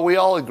 Well, we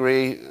all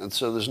agree, and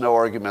so there's no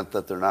argument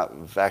that they're not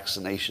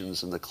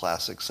vaccinations in the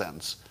classic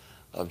sense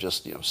of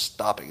just,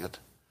 stopping it.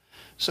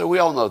 So we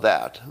all know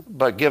that.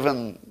 But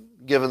given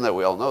that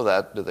we all know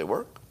that, do they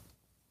work?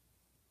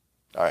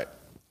 All right.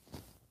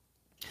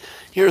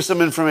 Here's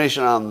some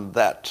information on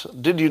that.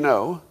 Did you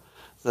know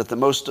that the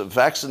most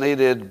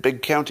vaccinated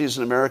big counties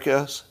in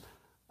America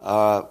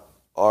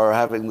are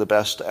having the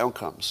best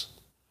outcomes?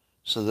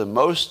 So the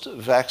most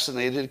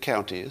vaccinated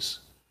counties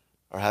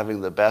are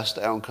having the best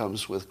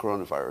outcomes with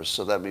coronavirus.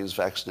 So that means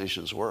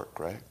vaccinations work,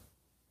 right?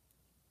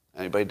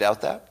 Anybody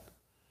doubt that?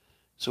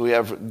 So we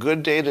have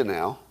good data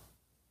now,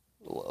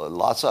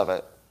 lots of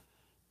it,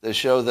 that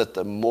show that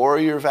the more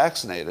you're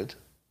vaccinated,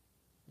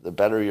 the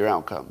better your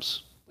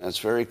outcomes. And it's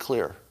very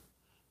clear.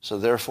 So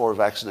therefore,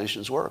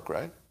 vaccinations work,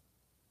 right?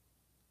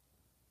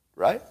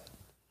 Right?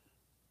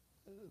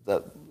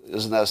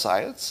 Isn't that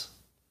science?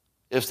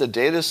 If the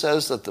data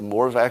says that the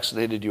more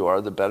vaccinated you are,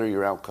 the better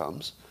your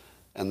outcomes,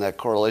 and that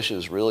correlation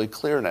is really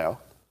clear now,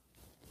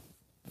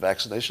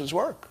 vaccinations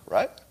work,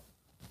 right?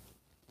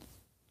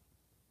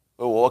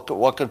 Well,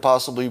 what could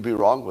possibly be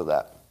wrong with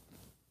that?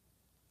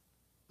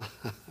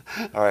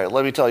 All right,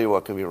 let me tell you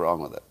what could be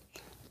wrong with it.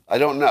 I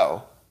don't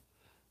know.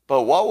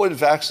 But what would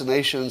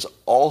vaccinations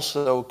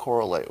also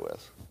correlate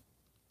with?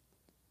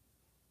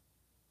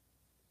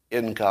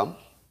 Income.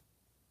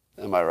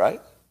 Am I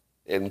right?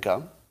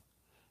 Income.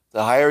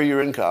 The higher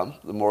your income,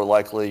 the more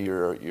likely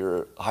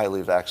you're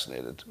highly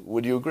vaccinated.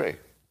 Would you agree?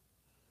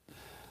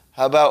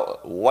 How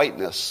about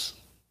whiteness?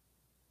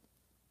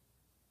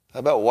 How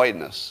about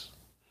whiteness?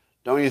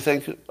 Don't you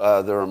think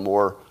there are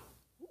more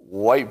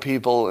white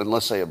people in,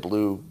 let's say, a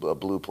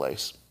blue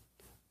place?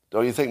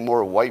 Don't you think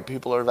more white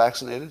people are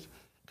vaccinated?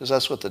 Because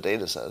that's what the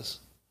data says.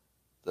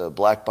 The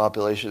black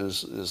population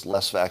is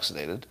less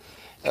vaccinated.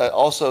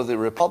 Also, the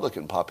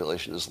Republican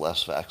population is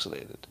less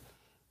vaccinated.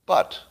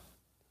 But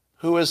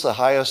who is the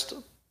highest,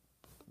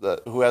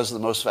 who has the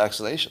most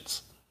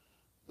vaccinations?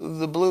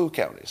 The blue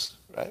counties,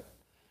 right?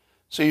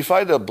 So you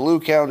find a blue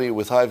county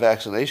with high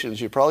vaccinations,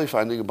 you're probably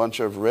finding a bunch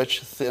of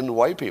rich, thin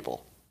white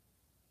people.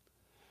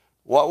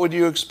 What would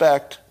you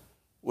expect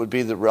would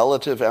be the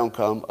relative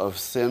outcome of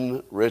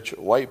thin, rich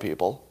white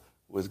people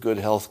with good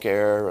health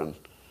care and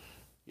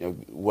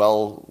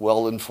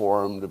well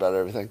informed about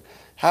everything?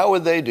 How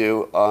would they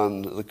do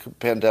on the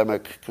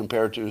pandemic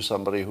compared to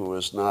somebody who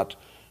is not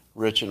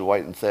rich and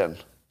white and thin?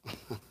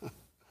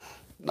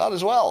 Not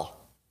as well,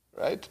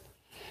 right?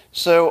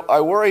 So I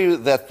worry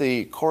that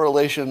the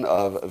correlation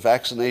of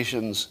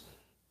vaccinations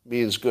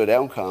means good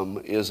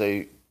outcome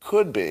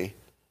could be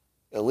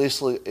at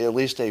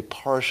least a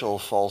partial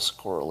false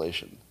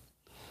correlation.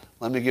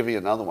 Let me give you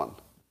another one.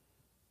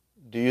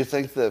 Do you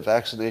think that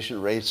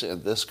vaccination rates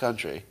in this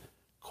country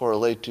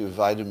correlate to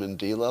vitamin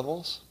D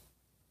levels?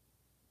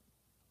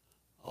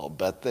 I'll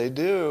bet they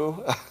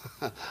do.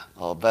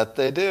 I'll bet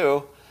they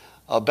do.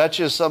 I'll bet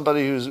you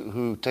somebody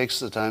who takes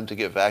the time to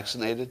get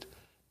vaccinated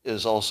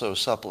is also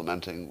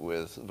supplementing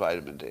with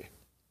vitamin D.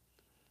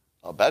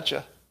 I'll bet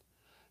you.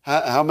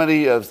 How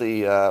many of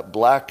the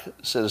black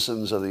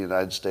citizens of the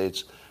United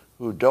States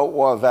who don't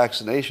want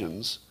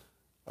vaccinations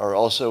are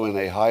also in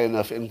a high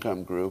enough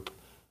income group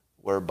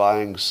where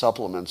buying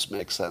supplements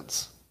makes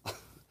sense?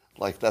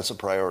 Like that's a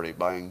priority,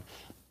 buying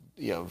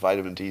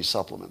vitamin D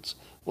supplements.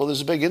 Well,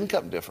 there's a big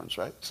income difference,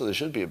 right? So there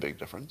should be a big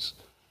difference.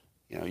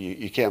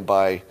 You can't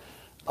buy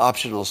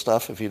optional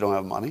stuff if you don't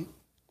have money.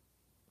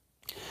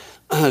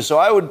 So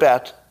I would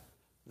bet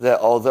that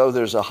although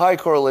there's a high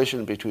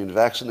correlation between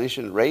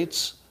vaccination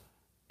rates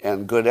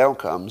and good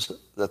outcomes,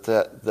 that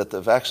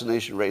the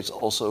vaccination rates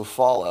also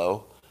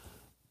follow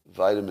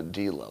vitamin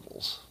D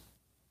levels.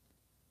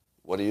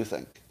 What do you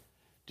think?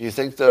 Do you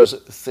think those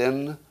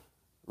thin,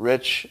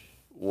 rich,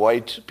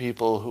 white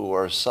people who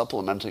are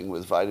supplementing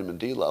with vitamin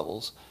D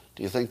levels,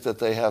 do you think that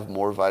they have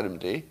more vitamin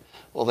D?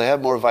 Well, they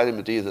have more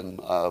vitamin D than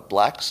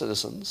black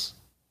citizens,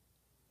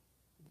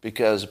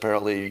 because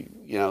apparently,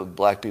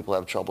 black people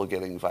have trouble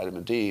getting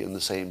vitamin D in the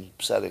same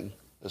setting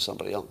as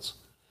somebody else.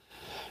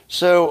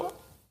 So,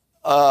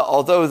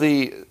 although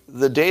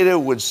the data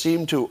would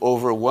seem to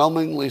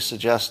overwhelmingly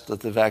suggest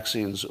that the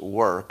vaccines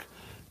work,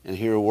 and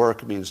here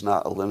work means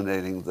not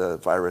eliminating the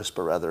virus,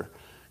 but rather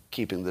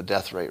keeping the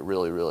death rate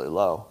really, really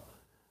low,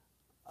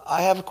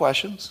 I have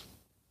questions.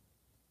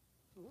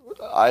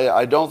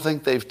 I don't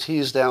think they've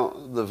teased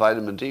out the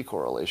vitamin D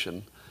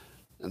correlation.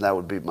 And that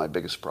would be my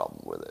biggest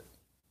problem with it.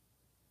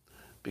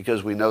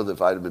 Because we know that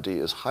vitamin D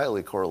is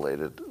highly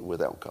correlated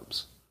with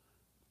outcomes.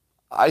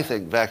 I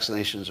think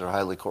vaccinations are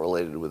highly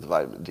correlated with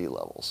vitamin D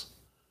levels.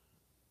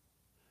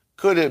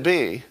 Could it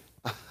be,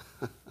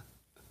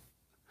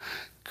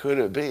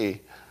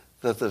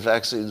 that the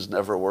vaccines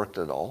never worked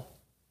at all?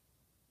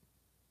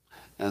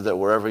 And that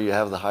wherever you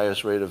have the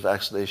highest rate of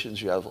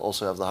vaccinations, you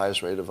also have the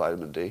highest rate of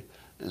vitamin D,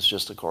 and it's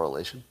just a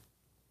correlation?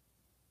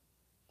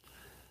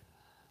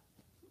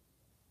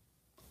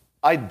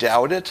 I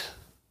doubt it,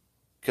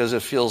 because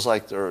it feels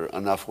like there are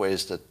enough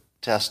ways to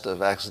test a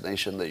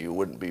vaccination that you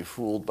wouldn't be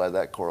fooled by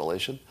that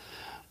correlation.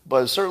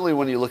 But certainly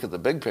when you look at the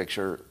big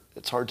picture,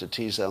 it's hard to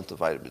tease out the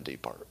vitamin D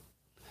part.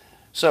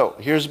 So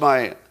here's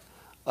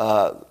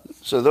so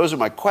those are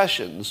my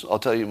questions. I'll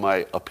tell you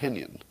my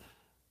opinion.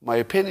 My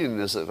opinion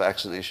is that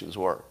vaccinations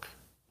work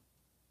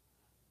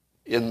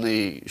in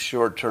the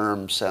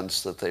short-term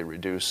sense that they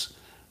reduce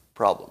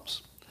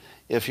problems.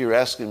 If you're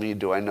asking me,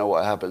 do I know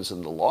what happens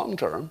in the long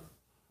term?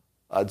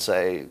 I'd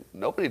say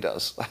nobody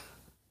does.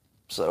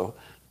 So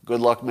good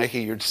luck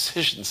making your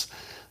decisions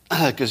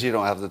because you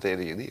don't have the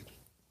data you need.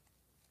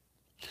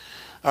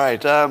 All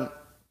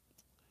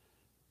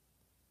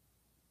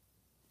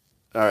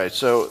right.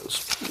 So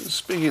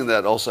speaking of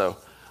that also,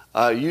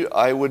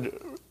 I would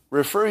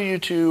refer you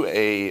to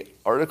an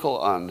article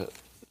on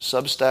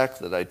Substack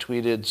that I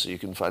tweeted, so you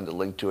can find a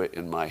link to it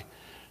in my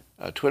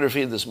Twitter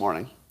feed this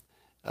morning.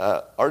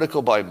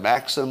 Article by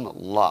Maxim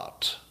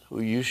Lott,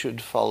 who you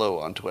should follow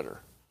on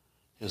Twitter.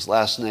 His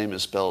last name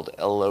is spelled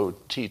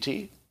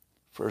L-O-T-T,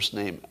 first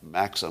name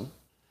Maxim.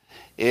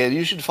 And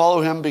you should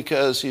follow him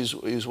because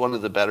he's one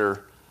of the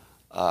better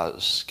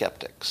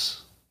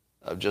skeptics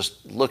of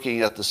just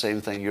looking at the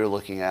same thing you're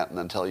looking at and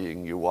then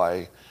telling you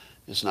why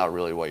it's not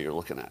really what you're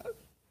looking at.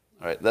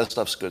 All right, that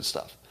stuff's good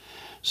stuff.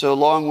 So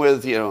along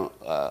with,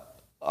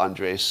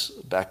 Andres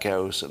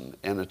Backhaus and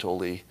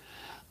Anatoly,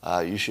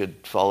 you should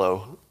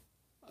follow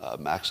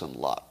Maxim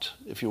Lott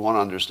if you want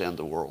to understand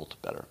the world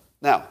better.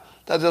 Now,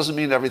 that doesn't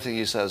mean everything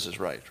he says is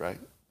right?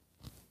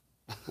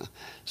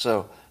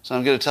 So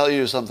I'm going to tell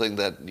you something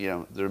that,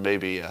 there may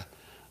be a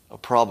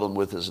problem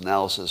with his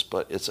analysis,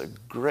 but it's a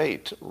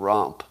great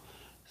romp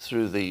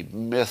through the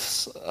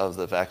myths of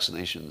the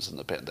vaccinations and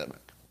the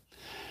pandemic.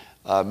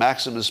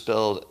 Maxim is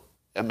spelled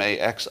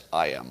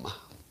M-A-X-I-M,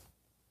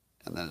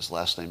 and then his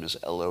last name is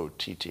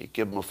L-O-T-T.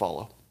 Give him a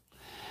follow.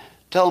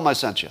 Tell him I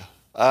sent you.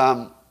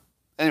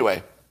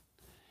 Anyway,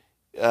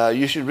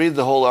 you should read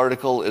the whole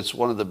article. It's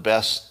one of the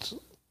best,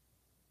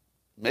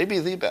 maybe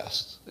the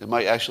best. It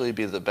might actually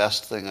be the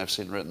best thing I've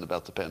seen written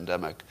about the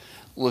pandemic,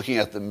 looking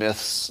at the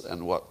myths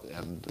and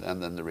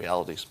then the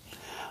realities.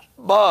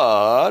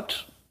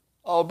 But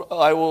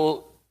I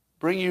will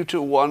bring you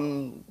to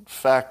one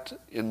fact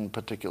in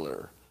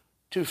particular.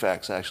 Two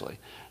facts, actually.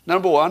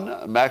 Number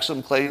one,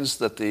 Maxim claims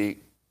that the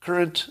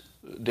current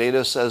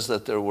data says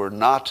that there were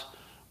not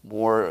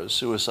more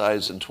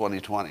suicides in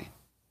 2020.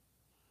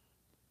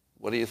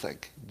 What do you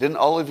think? Didn't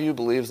all of you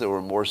believe there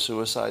were more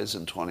suicides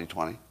in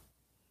 2020?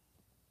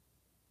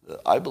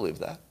 I believe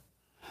that.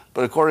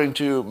 But according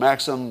to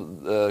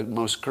Maxim, the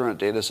most current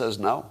data says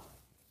no.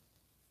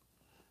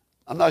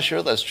 I'm not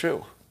sure that's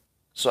true.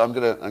 So I'm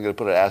gonna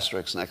put an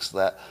asterisk next to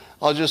that.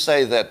 I'll just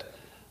say that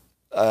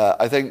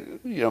I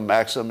think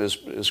Maxim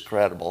is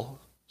credible.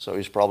 So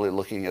he's probably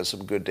looking at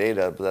some good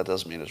data, but that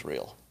doesn't mean it's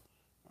real.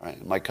 Right?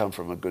 It might come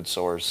from a good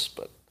source,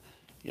 but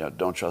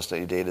don't trust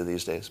any data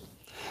these days.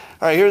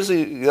 All right, here's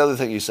the other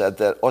thing he said,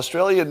 that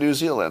Australia and New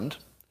Zealand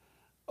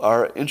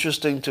are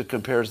interesting to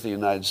compare to the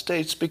United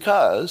States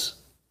because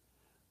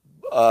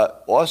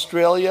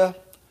Australia,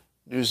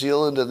 New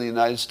Zealand, and the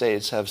United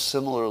States have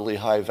similarly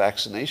high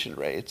vaccination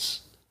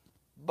rates,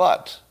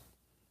 but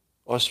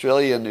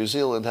Australia and New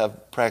Zealand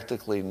have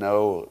practically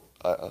no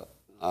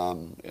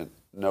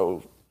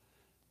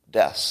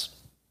deaths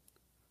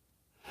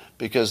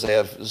because they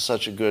have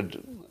such a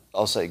good,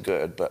 I'll say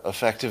good, but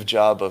effective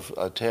job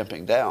of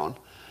tamping down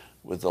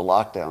with the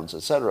lockdowns,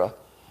 etc.,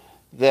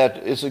 that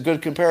it's a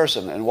good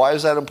comparison. And why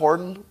is that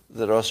important?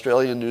 That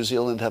Australia and New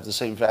Zealand have the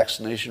same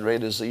vaccination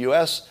rate as the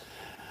U.S.,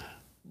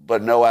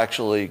 but no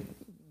actually,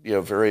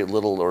 very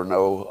little or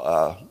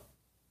no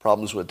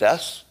problems with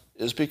deaths,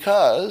 is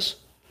because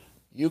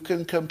you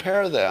can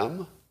compare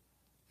them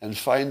and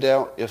find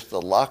out if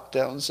the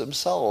lockdowns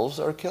themselves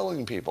are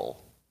killing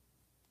people.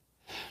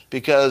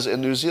 Because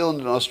in New Zealand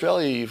and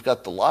Australia, you've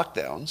got the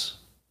lockdowns,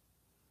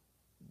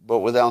 but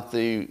without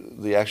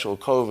the actual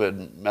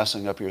COVID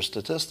messing up your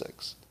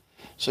statistics.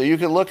 So you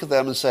can look at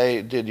them and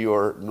say, did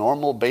your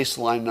normal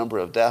baseline number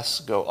of deaths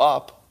go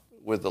up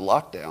with the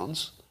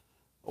lockdowns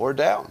or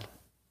down?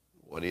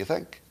 What do you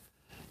think?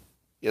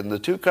 In the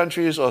two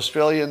countries,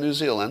 Australia and New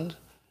Zealand,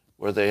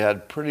 where they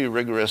had pretty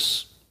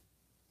rigorous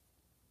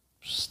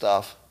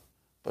stuff,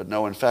 but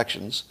no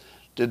infections,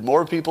 did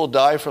more people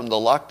die from the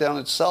lockdown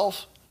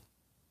itself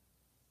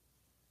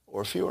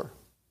or fewer?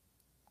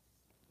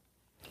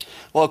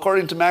 Well,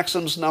 according to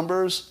Maxim's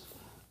numbers,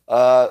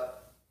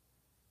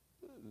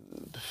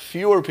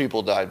 fewer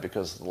people died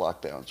because of the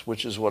lockdowns,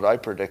 which is what I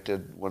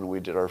predicted when we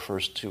did our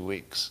first 2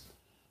 weeks.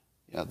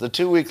 The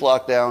 2-week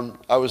lockdown,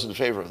 I was in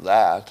favor of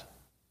that,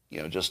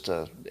 just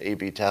to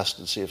A/B test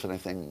and see if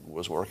anything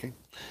was working.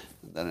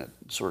 And then it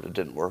sort of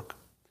didn't work.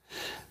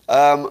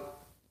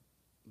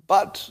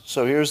 But,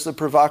 so here's the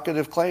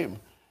provocative claim.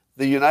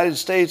 The United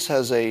States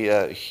has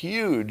a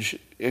huge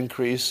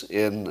increase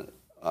in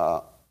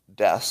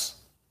deaths,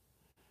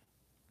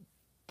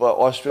 but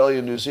Australia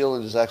and New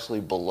Zealand is actually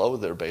below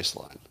their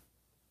baseline.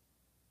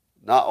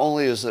 Not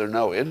only is there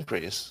no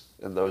increase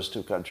in those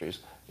two countries,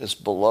 it's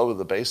below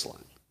the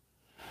baseline.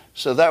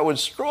 So that would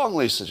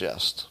strongly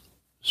suggest,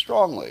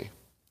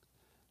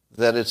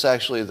 that it's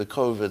actually the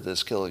COVID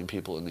that's killing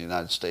people in the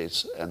United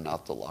States and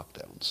not the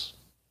lockdowns.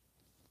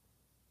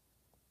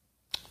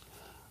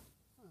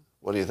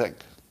 What do you think?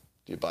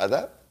 Do you buy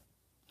that?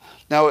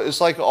 Now,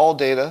 it's like all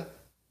data.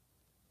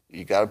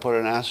 You got to put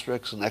an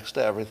asterisk next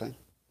to everything.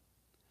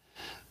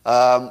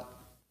 I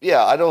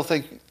don't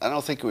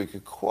think we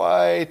could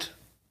quite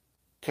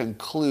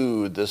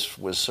conclude this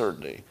with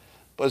certainty,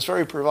 but it's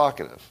very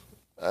provocative.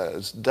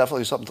 It's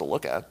definitely something to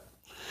look at.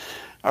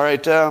 All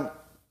right,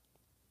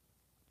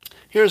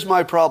 here's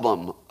my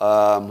problem.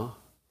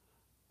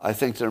 I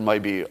think there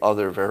might be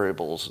other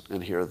variables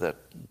in here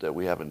that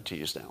we haven't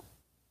teased out.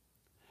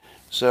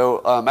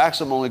 So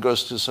Maxim only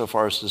goes so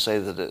far as to say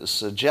that it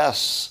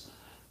suggests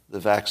the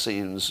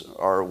vaccines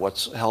are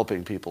what's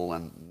helping people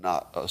and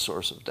not a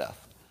source of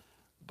death.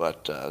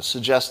 But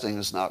suggesting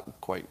is not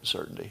quite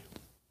certainty.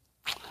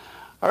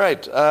 All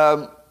right,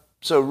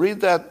 so read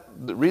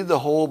the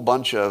whole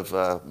bunch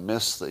of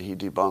myths that he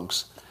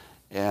debunks,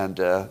 and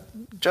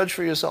judge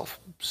for yourself.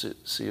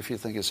 See if you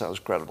think it sounds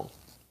credible.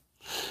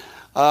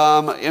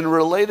 In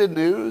related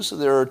news,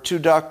 there are 2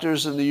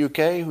 doctors in the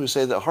UK who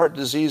say that heart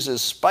disease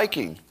is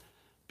spiking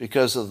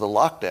because of the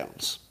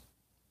lockdowns,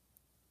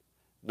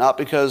 not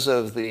because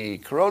of the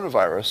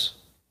coronavirus,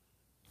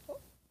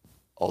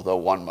 although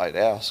one might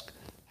ask,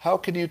 how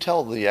can you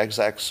tell the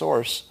exact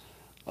source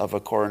of a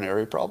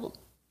coronary problem?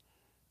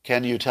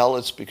 Can you tell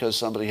it's because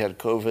somebody had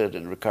COVID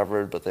and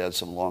recovered, but they had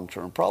some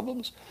long-term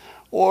problems?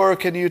 Or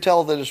can you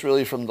tell that it's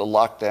really from the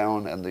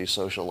lockdown and the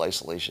social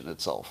isolation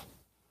itself?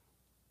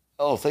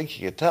 I don't think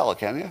you can tell,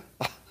 can you?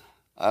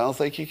 I don't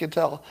think you can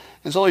tell.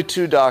 It's only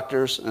 2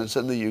 doctors, and it's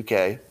in the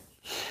UK.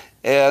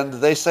 And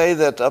they say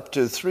that up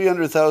to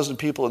 300,000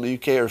 people in the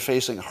UK are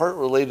facing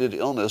heart-related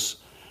illness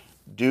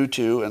due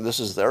to, and this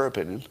is their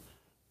opinion,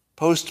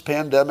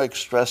 post-pandemic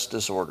stress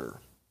disorder.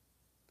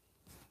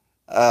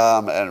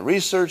 And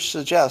research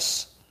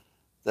suggests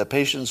that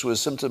patients with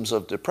symptoms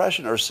of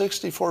depression are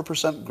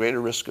 64%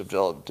 greater risk of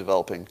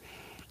developing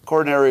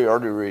coronary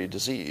artery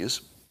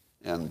disease,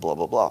 and blah,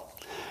 blah, blah.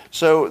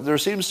 So there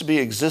seems to be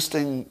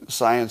existing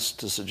science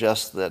to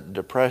suggest that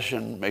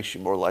depression makes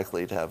you more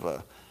likely to have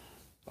a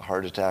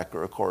heart attack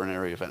or a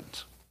coronary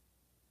event.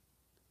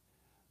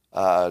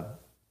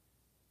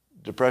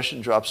 Depression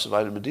drops the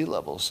vitamin D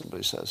levels,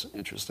 somebody says.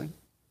 Interesting.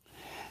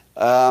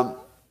 And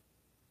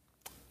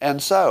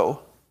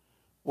so,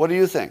 what do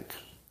you think?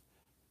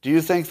 Do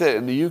you think that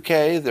in the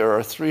UK there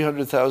are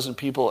 300,000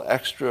 people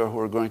extra who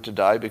are going to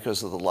die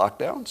because of the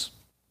lockdowns?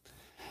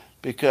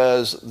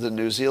 Because the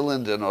New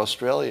Zealand and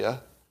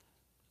Australia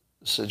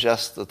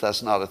suggest that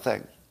that's not a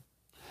thing.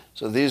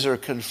 So these are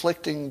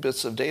conflicting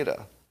bits of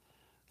data.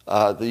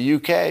 The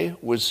UK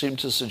would seem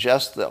to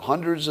suggest that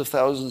hundreds of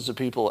thousands of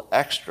people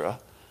extra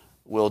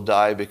will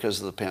die because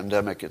of the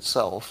pandemic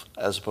itself,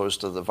 as opposed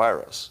to the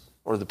virus,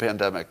 or the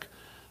pandemic,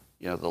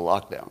 the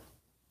lockdown.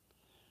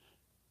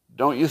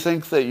 Don't you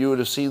think that you would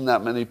have seen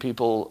that many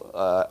people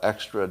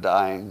extra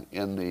dying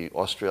in the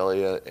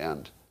Australia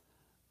and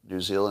New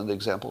Zealand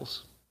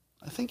examples?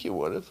 I think you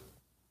would have,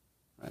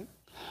 right?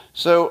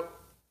 So,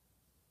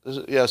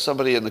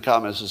 somebody in the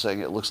comments is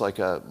saying it looks like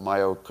a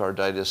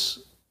myocarditis.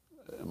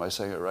 Am I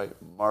saying it right?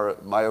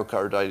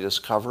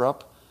 Myocarditis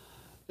cover-up.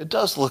 It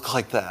does look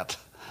like that.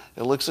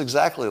 It looks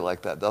exactly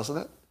like that, doesn't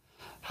it?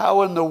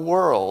 How in the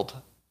world?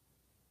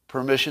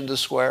 Permission to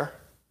swear?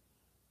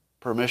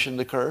 Permission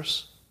to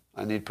curse?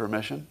 I need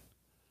permission.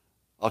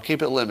 I'll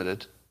keep it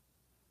limited,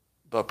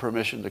 but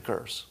permission to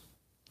curse.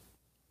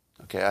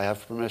 Okay, I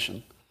have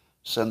permission.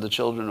 Send the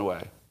children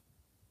away.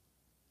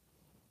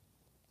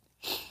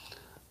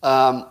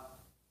 Well,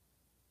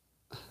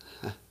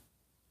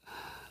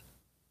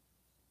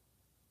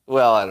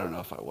 I don't know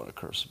if I want to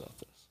curse about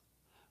this.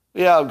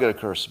 Yeah, I'm going to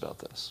curse about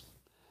this.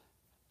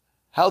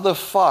 How the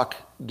fuck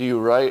do you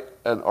write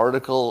an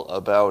article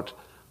about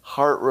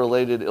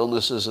heart-related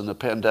illnesses in the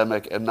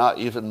pandemic and not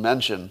even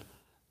mention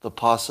the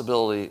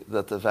possibility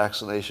that the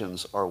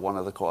vaccinations are one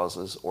of the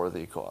causes or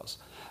the cause?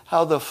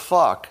 How the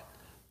fuck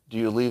do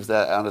you leave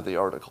that out of the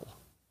article?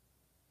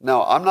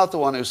 Now, I'm not the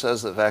one who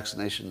says that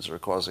vaccinations are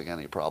causing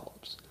any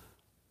problems.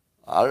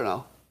 I don't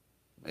know.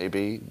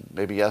 Maybe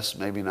yes,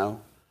 maybe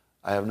no.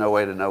 I have no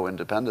way to know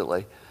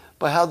independently.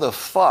 But how the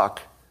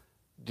fuck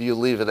do you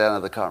leave it out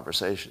of the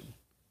conversation?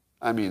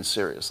 I mean,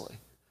 seriously.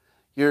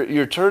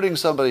 You're turning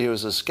somebody who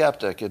is a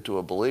skeptic into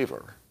a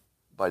believer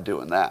by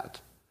doing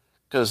that.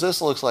 Because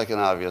this looks like an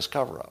obvious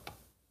cover-up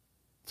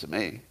to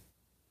me.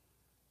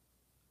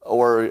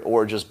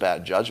 Or just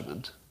bad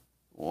judgment,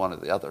 one or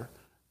the other.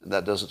 And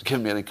that doesn't give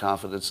me any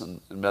confidence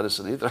in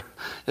medicine either.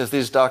 If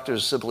these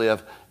doctors simply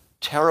have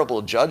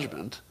terrible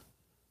judgment,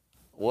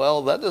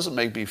 well, that doesn't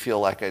make me feel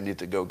like I need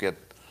to go get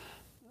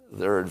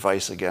their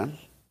advice again.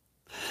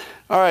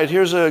 All right,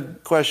 here's a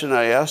question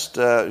I asked.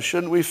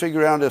 Shouldn't we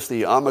figure out if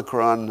the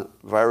Omicron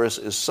virus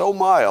is so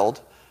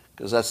mild,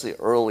 because that's the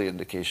early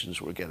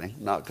indications we're getting,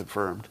 not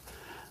confirmed,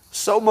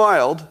 so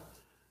mild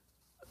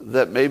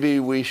that maybe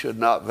we should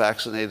not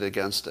vaccinate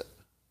against it?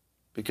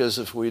 Because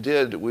if we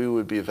did, we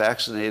would be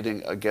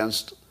vaccinating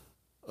against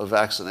a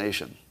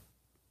vaccination.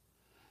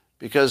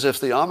 Because if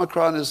the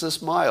Omicron is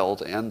this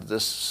mild and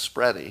this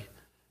spready,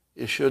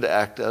 it should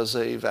act as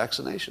a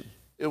vaccination.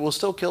 It will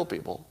still kill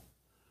people,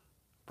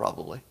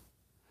 probably.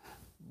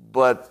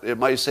 But it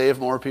might save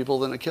more people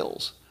than it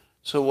kills.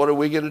 So what are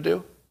we going to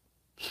do?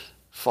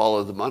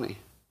 Follow the money.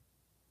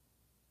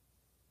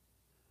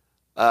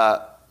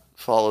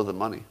 Follow the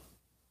money.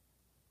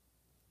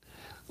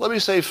 Let me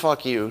say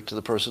fuck you to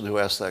the person who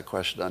asked that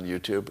question on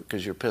YouTube,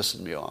 because you're pissing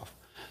me off.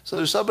 So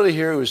there's somebody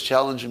here who's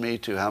challenging me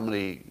to how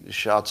many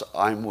shots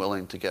I'm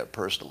willing to get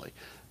personally.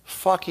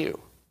 Fuck you.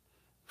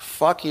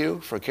 Fuck you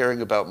for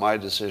caring about my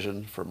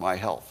decision for my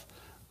health.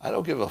 I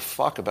don't give a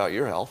fuck about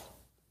your health.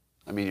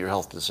 I mean, your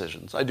health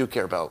decisions. I do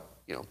care about,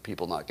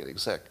 people not getting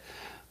sick.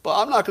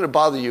 But I'm not going to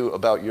bother you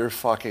about your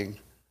fucking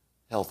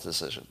health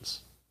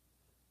decisions.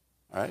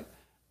 All right?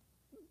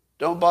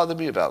 Don't bother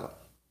me about them.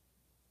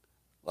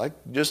 Like,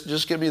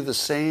 just give me the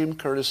same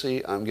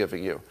courtesy I'm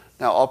giving you.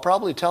 Now, I'll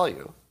probably tell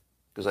you,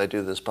 because I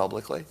do this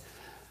publicly,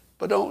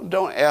 but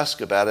don't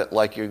ask about it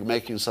like you're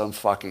making some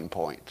fucking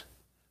point,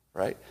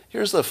 right?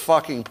 Here's the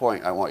fucking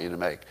point I want you to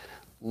make.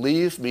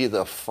 Leave me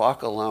the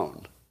fuck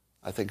alone.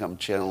 I think I'm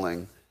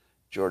channeling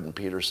Jordan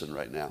Peterson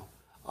right now.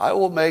 I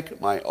will make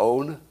my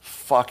own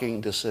fucking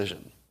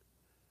decision.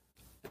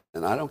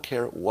 And I don't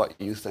care what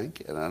you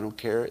think, and I don't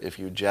care if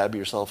you jab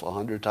yourself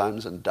 100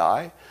 times and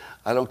die.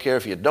 I don't care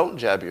if you don't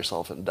jab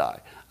yourself and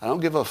die. I don't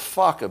give a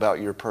fuck about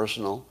your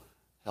personal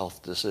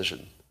health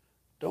decision.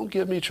 Don't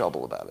give me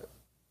trouble about it,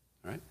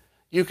 right?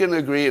 You can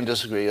agree and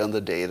disagree on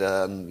the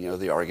data and,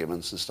 the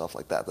arguments and stuff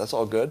like that. That's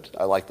all good.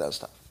 I like that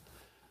stuff.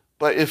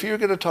 But if you're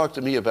going to talk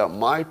to me about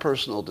my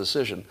personal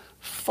decision,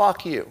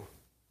 fuck you.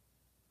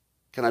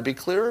 Can I be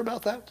clearer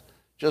about that?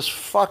 Just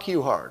fuck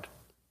you hard.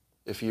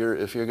 If you're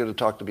going to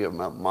talk to me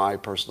about my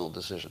personal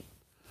decision.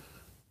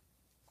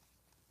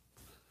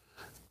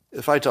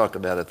 If I talk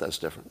about it, that's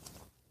different.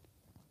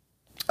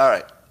 All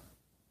right.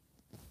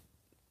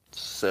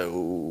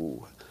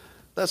 So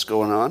that's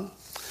going on.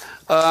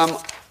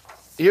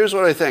 Here's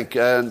what I think.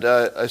 And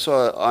I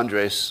saw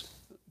Andres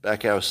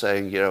Backhouse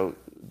saying,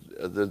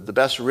 the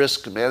best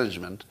risk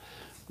management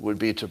would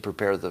be to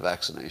prepare the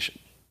vaccination,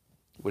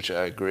 which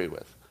I agree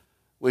with.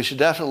 We should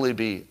definitely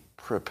be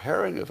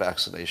preparing a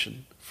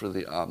vaccination for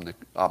the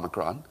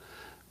Omicron,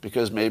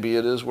 because maybe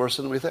it is worse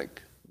than we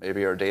think.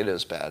 Maybe our data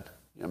is bad.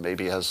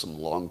 Maybe it has some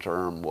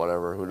long-term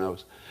whatever, who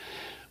knows.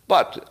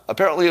 But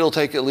apparently it'll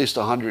take at least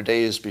 100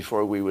 days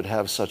before we would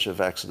have such a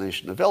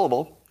vaccination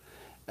available.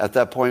 At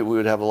that point, we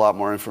would have a lot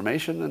more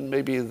information, and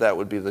maybe that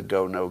would be the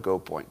go, no-go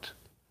point.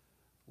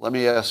 Let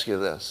me ask you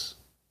this.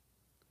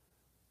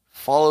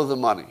 Follow the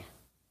money.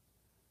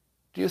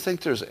 Do you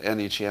think there's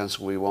any chance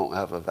we won't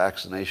have a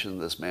vaccination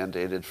that's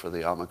mandated for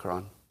the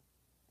Omicron?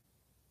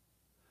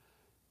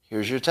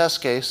 Here's your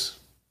test case.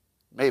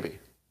 Maybe.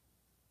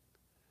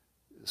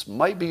 This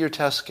might be your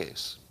test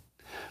case.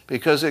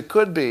 Because it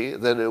could be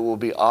that it will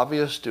be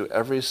obvious to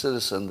every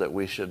citizen that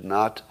we should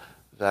not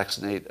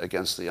vaccinate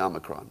against the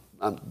Omicron.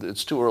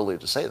 It's too early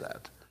to say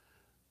that.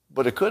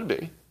 But it could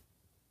be.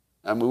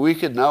 I mean, we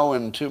could know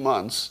in 2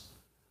 months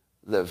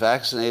that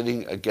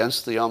vaccinating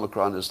against the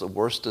Omicron is the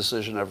worst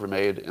decision ever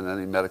made in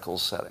any medical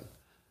setting.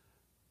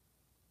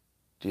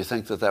 Do you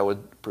think that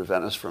would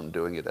prevent us from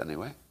doing it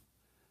anyway?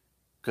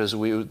 Because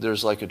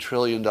there's like $1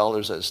 trillion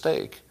at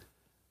stake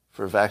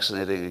for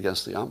vaccinating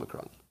against the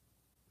Omicron.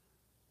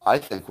 I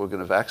think we're going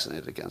to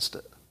vaccinate against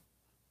it,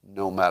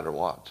 no matter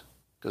what,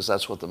 because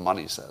that's what the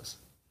money says.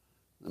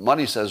 The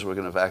money says we're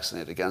going to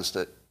vaccinate against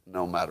it,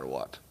 no matter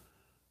what.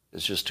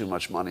 It's just too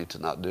much money to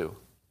not do.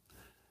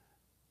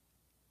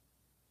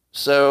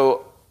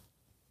 So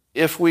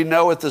if we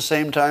know at the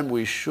same time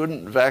we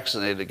shouldn't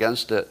vaccinate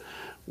against it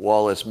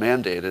while it's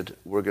mandated,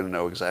 we're going to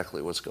know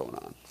exactly what's going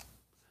on.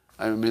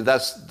 I mean,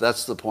 that's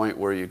the point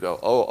where you go,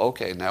 oh,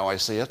 okay, now I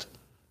see it.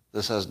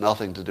 This has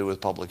nothing to do with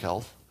public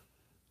health.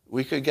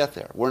 We could get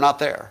there. We're not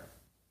there.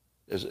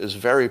 It's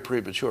very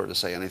premature to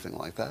say anything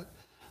like that.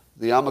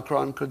 The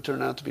Omicron could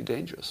turn out to be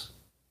dangerous.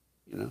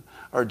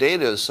 Our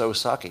data is so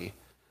sucky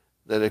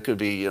that it could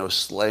be,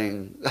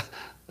 slaying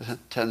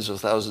tens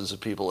of thousands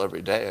of people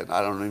every day, and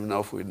I don't even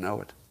know if we'd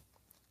know it.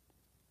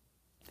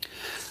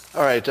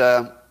 All right,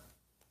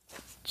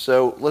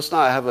 so let's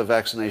not have a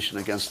vaccination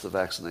against the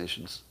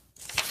vaccinations.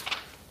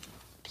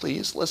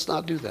 Please, let's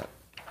not do that.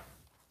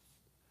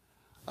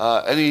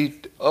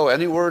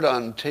 Any word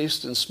on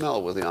taste and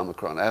smell with the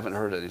Omicron? I haven't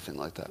heard anything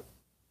like that.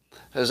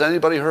 Has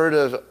anybody heard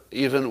of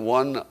even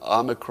one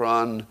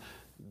Omicron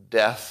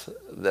death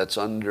that's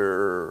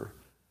under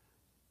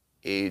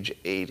age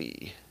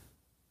 80?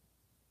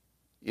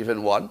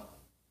 Even one?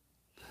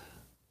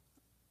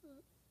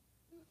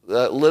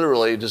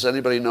 Literally, does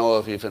anybody know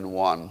of even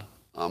one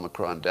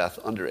Omicron death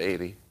under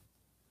 80?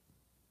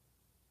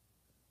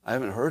 I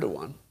haven't heard of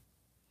one.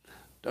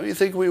 Don't you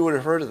think we would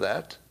have heard of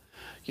that?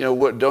 You know,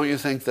 what? Don't you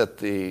think that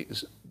the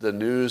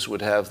news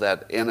would have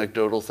that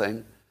anecdotal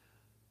thing?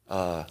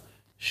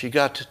 She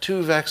got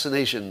 2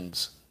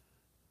 vaccinations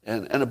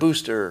and a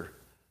booster,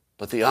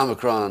 but the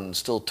Omicron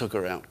still took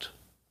her out.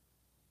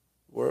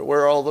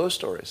 Where are all those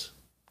stories?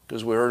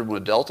 Because we heard them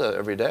with Delta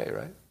every day,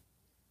 right?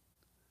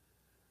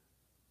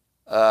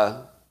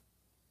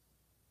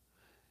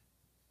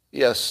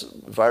 Yes,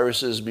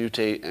 viruses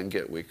mutate and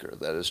get weaker.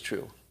 That is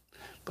true.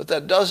 But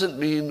that doesn't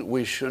mean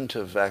we shouldn't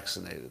have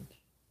vaccinated.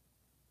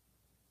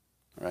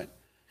 Right?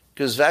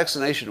 Because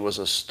vaccination was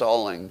a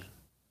stalling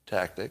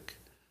tactic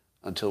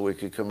until we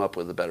could come up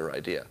with a better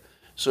idea.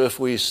 So if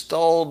we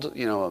stalled,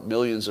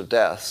 millions of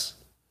deaths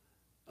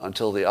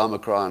until the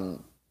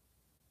Omicron,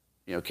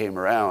 came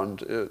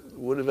around, it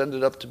would have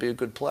ended up to be a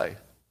good play,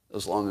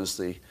 as long as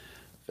the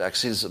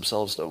vaccines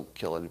themselves don't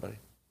kill anybody.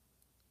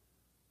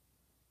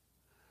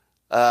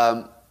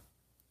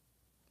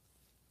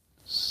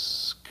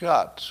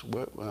 Scott,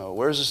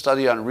 where's the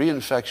study on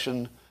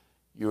reinfection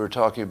you were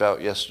talking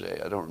about yesterday?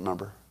 I don't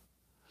remember.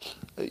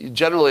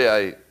 Generally,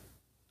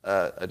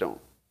 I don't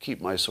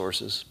keep my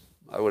sources.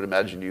 I would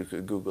imagine you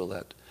could Google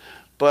that.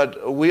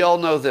 But we all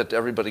know that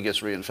everybody gets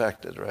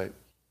reinfected, right?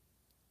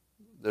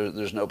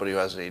 There's nobody who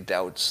has any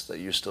doubts that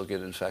you still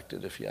get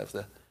infected if you have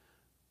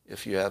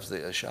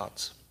the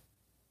shots.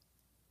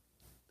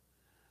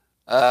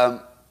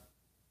 The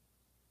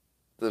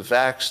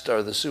vaxxed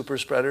are the super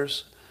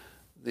spreaders.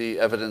 The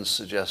evidence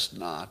suggests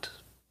not.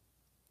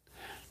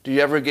 Do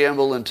you ever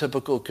gamble in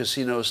typical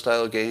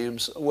casino-style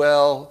games?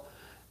 Well,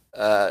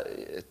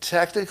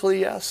 technically,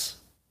 yes.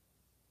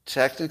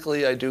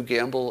 Technically, I do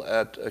gamble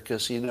at a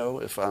casino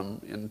if I'm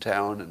in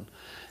town and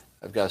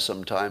I've got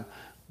some time.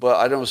 But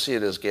I don't see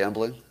it as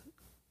gambling.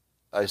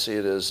 I see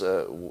it as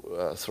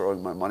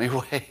throwing my money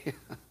away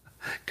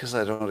because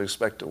I don't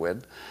expect to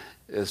win.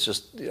 It's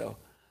just,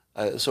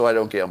 so I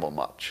don't gamble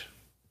much,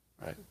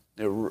 right?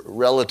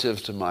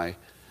 Relative to my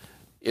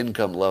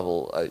income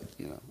level,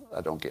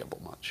 I don't gamble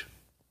much.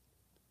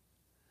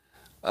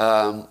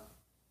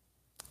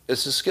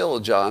 It's a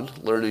skill, John,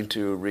 learning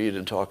to read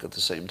and talk at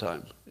the same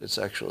time. It's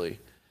actually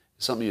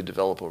something you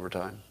develop over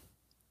time.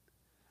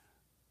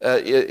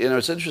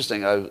 It's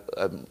interesting.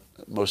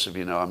 Most of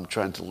you know I'm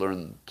trying to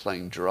learn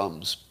playing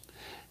drums.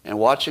 And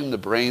watching the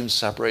brain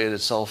separate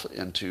itself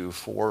into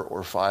 4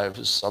 or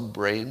 5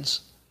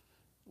 sub-brains,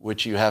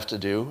 which you have to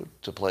do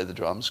to play the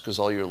drums, because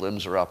all your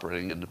limbs are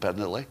operating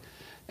independently.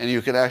 And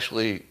you can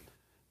actually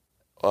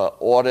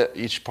audit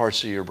each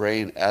parts of your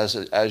brain as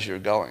you're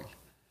going.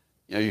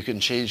 You can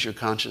change your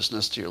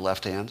consciousness to your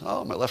left hand.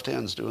 Oh, my left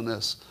hand's doing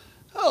this.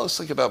 Oh, let's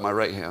think about my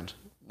right hand.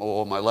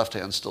 Oh, my left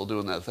hand's still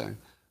doing that thing.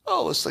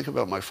 Oh, let's think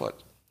about my foot.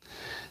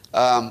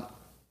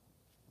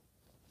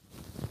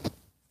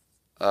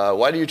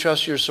 Why do you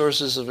trust your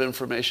sources of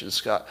information,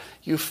 Scott?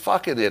 You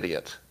fucking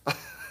idiot.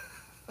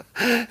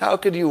 How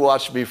could you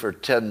watch me for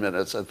 10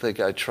 minutes and think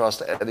I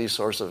trust any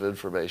source of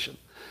information?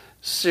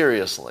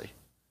 Seriously.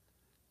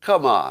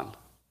 Come on.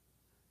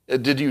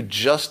 Did you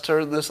just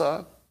turn this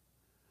on?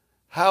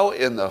 How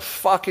in the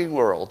fucking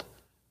world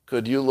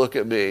could you look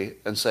at me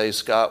and say,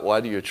 Scott,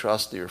 why do you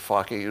trust your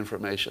fucking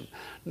information?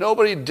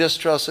 Nobody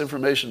distrusts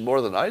information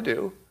more than I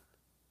do.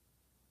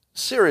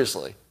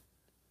 Seriously.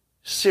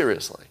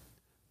 Seriously.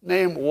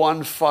 Name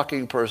one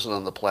fucking person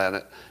on the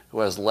planet who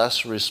has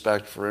less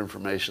respect for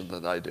information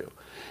than I do.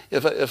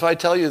 If I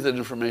tell you that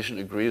information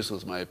agrees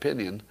with my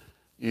opinion,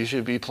 you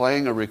should be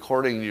playing a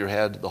recording in your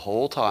head the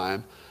whole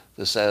time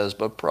that says,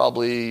 but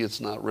probably it's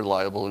not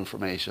reliable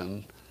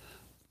information.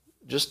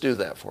 Just do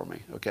that for me,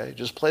 okay?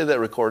 Just play that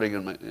recording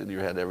in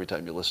your head every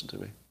time you listen to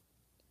me.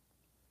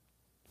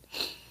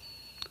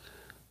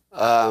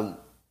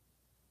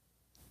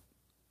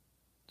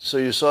 So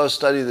you saw a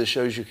study that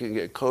shows you can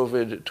get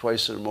COVID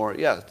twice or more.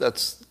 Yeah,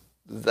 that's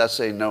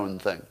a known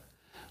thing.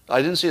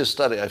 I didn't see a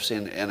study. I've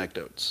seen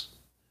anecdotes.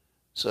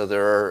 So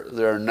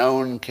there are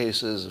known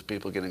cases of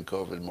people getting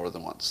COVID more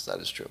than once. That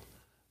is true.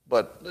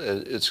 But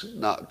it's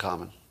not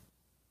common.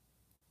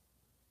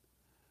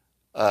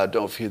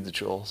 Don't feed the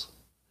trolls.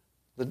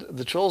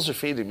 The trolls are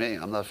feeding me.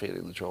 I'm not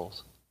feeding the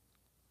trolls.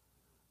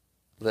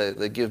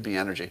 They give me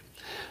energy.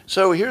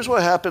 So here's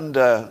what happened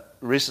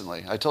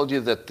recently. I told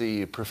you that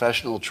the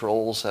professional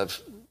trolls have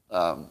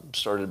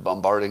started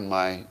bombarding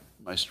my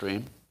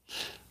stream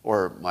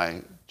or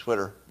my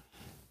Twitter.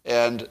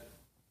 And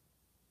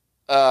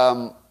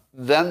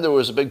then there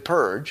was a big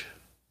purge.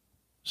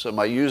 So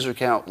my user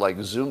count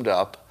zoomed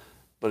up,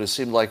 but it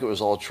seemed like it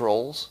was all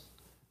trolls.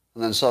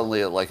 And then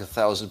suddenly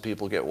 1,000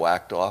 people get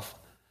whacked off.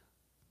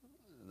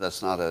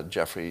 That's not a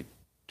Jeffrey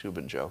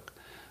Toobin joke.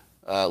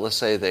 Let's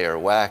say they are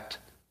whacked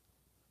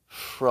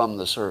from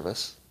the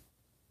service,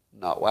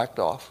 not whacked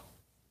off.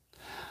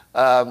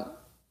 Um,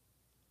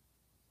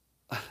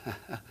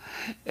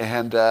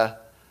 and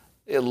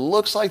it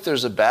looks like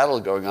there's a battle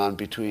going on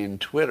between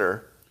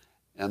Twitter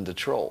and the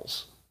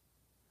trolls.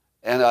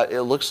 And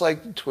it looks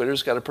like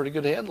Twitter's got a pretty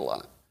good handle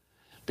on it.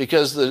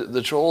 Because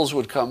the trolls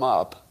would come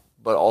up,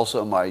 but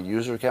also my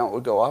user count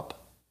would go up.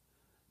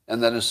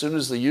 And then as soon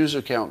as the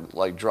user count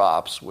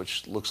drops,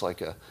 which looks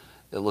like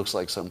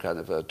some kind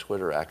of a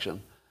Twitter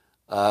action,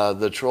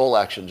 the troll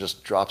action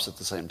just drops at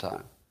the same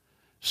time.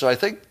 So I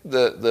think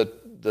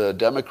the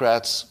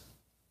Democrats,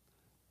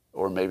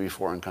 or maybe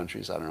foreign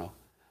countries, I don't know,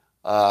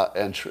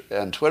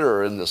 and Twitter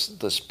are in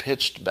this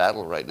pitched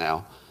battle right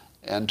now,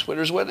 and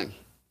Twitter's winning,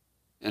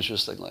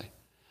 interestingly.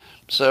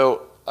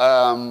 So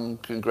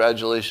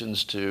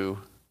congratulations to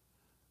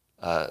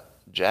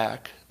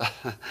Jack,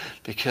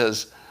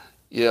 because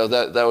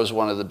that was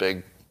one of the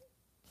big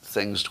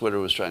things Twitter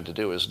was trying to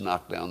do, is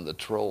knock down the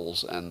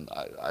trolls, and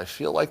I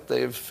feel like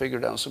they've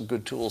figured out some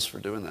good tools for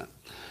doing that.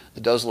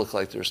 It does look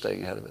like they're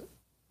staying ahead of it.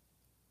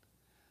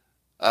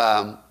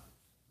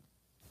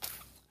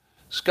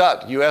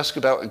 Scott, you ask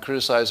about and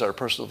criticize our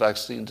personal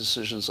vaccine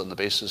decisions on the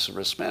basis of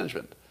risk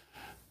management.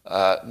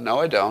 No,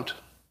 I don't.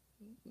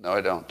 No,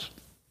 I don't.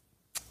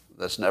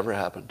 That's never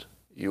happened.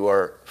 You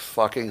are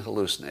fucking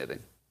hallucinating.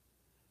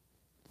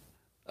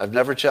 I've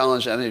never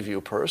challenged any of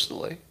you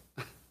personally.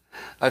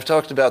 I've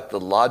talked about the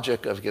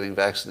logic of getting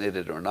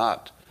vaccinated or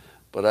not,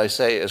 but I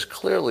say as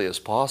clearly as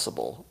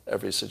possible,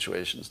 every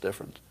situation is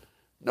different.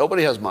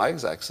 Nobody has my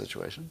exact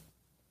situation.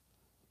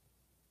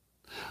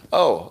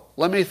 Oh,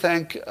 let me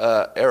thank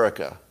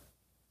Erica.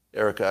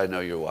 Erica, I know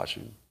you're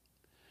watching.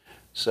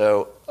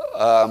 So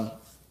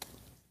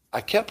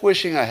I kept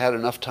wishing I had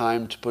enough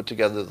time to put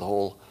together the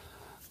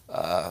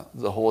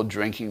whole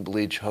drinking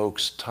bleach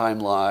hoax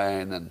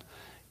timeline and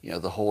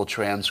the whole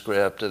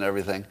transcript and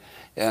everything.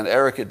 And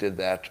Erica did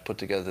that, put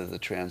together the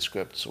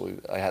transcript, so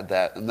I had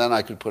that. And then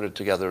I could put it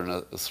together in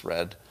a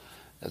thread,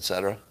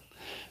 etc.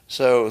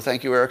 So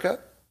thank you, Erica,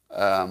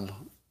 on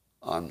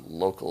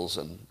Locals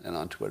and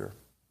on Twitter.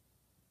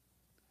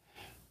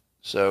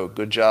 So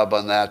good job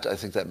on that. I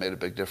think that made a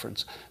big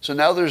difference. So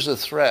now there's a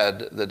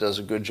thread that does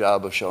a good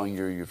job of showing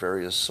you your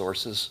various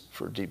sources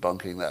for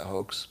debunking that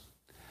hoax.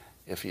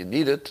 If you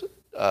need it,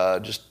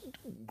 just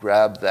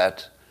grab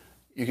that.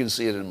 You can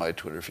see it in my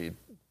Twitter feed,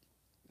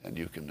 and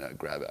you can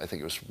grab it. I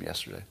think it was from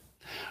yesterday.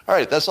 All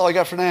right, that's all I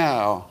got for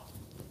now.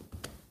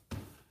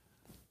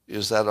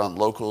 Is that on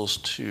Locals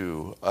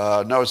too?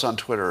 No, it's on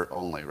Twitter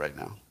only right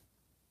now.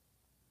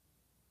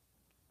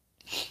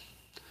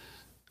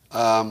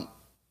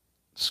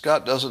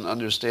 Scott doesn't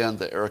understand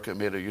that Erica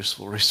made a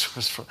useful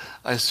resource.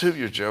 I assume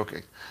you're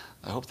joking.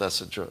 I hope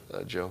that's a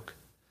joke.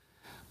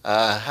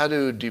 How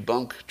to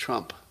debunk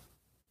Trump?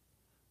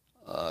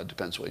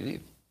 Depends what you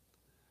need.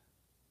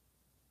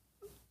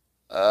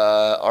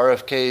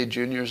 RFK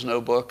Jr.'s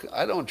no book.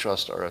 I don't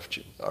trust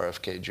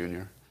RFK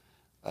Jr.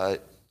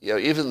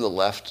 Even the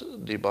left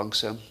debunks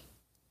him.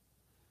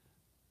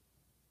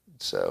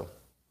 So,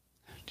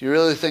 do you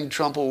really think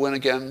Trump will win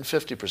again?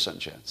 50%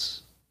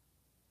 chance.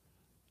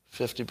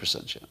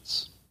 50%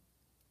 chance.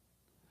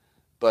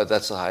 But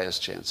that's the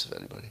highest chance of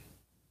anybody.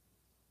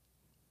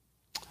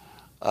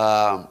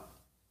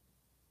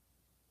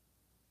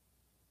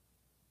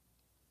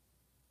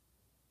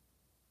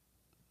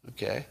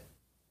 Okay.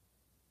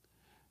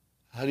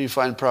 How do you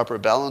find proper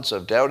balance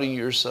of doubting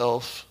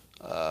yourself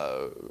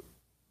while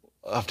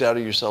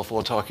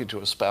talking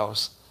to a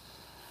spouse?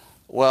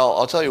 Well,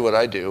 I'll tell you what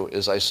I do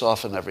is I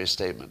soften every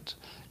statement,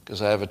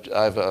 because I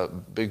have a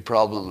big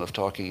problem of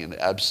talking in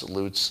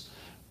absolutes,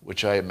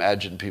 which I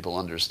imagine people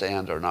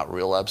understand are not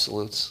real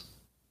absolutes,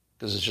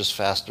 because it's just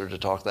faster to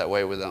talk that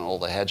way without all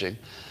the hedging.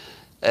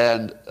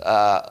 And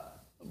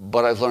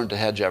but I've learned to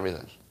hedge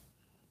everything.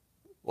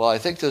 Well, I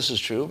think this is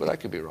true, but I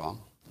could be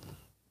wrong.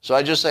 So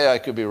I just say I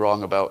could be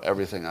wrong about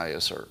everything I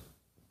assert.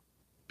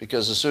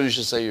 Because as soon as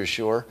you say you're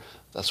sure,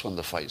 that's when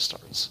the fight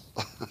starts.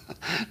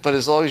 But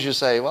as long as you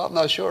say, well, I'm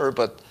not sure,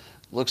 but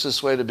it looks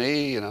this way to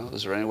me,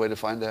 is there any way to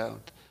find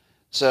out?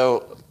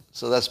 So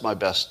that's my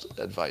best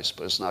advice,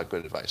 but it's not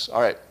good advice.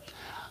 All right.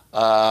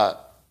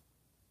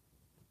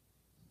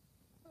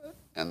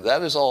 And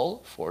that is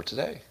all for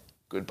today.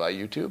 Goodbye,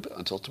 YouTube.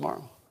 Until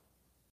tomorrow.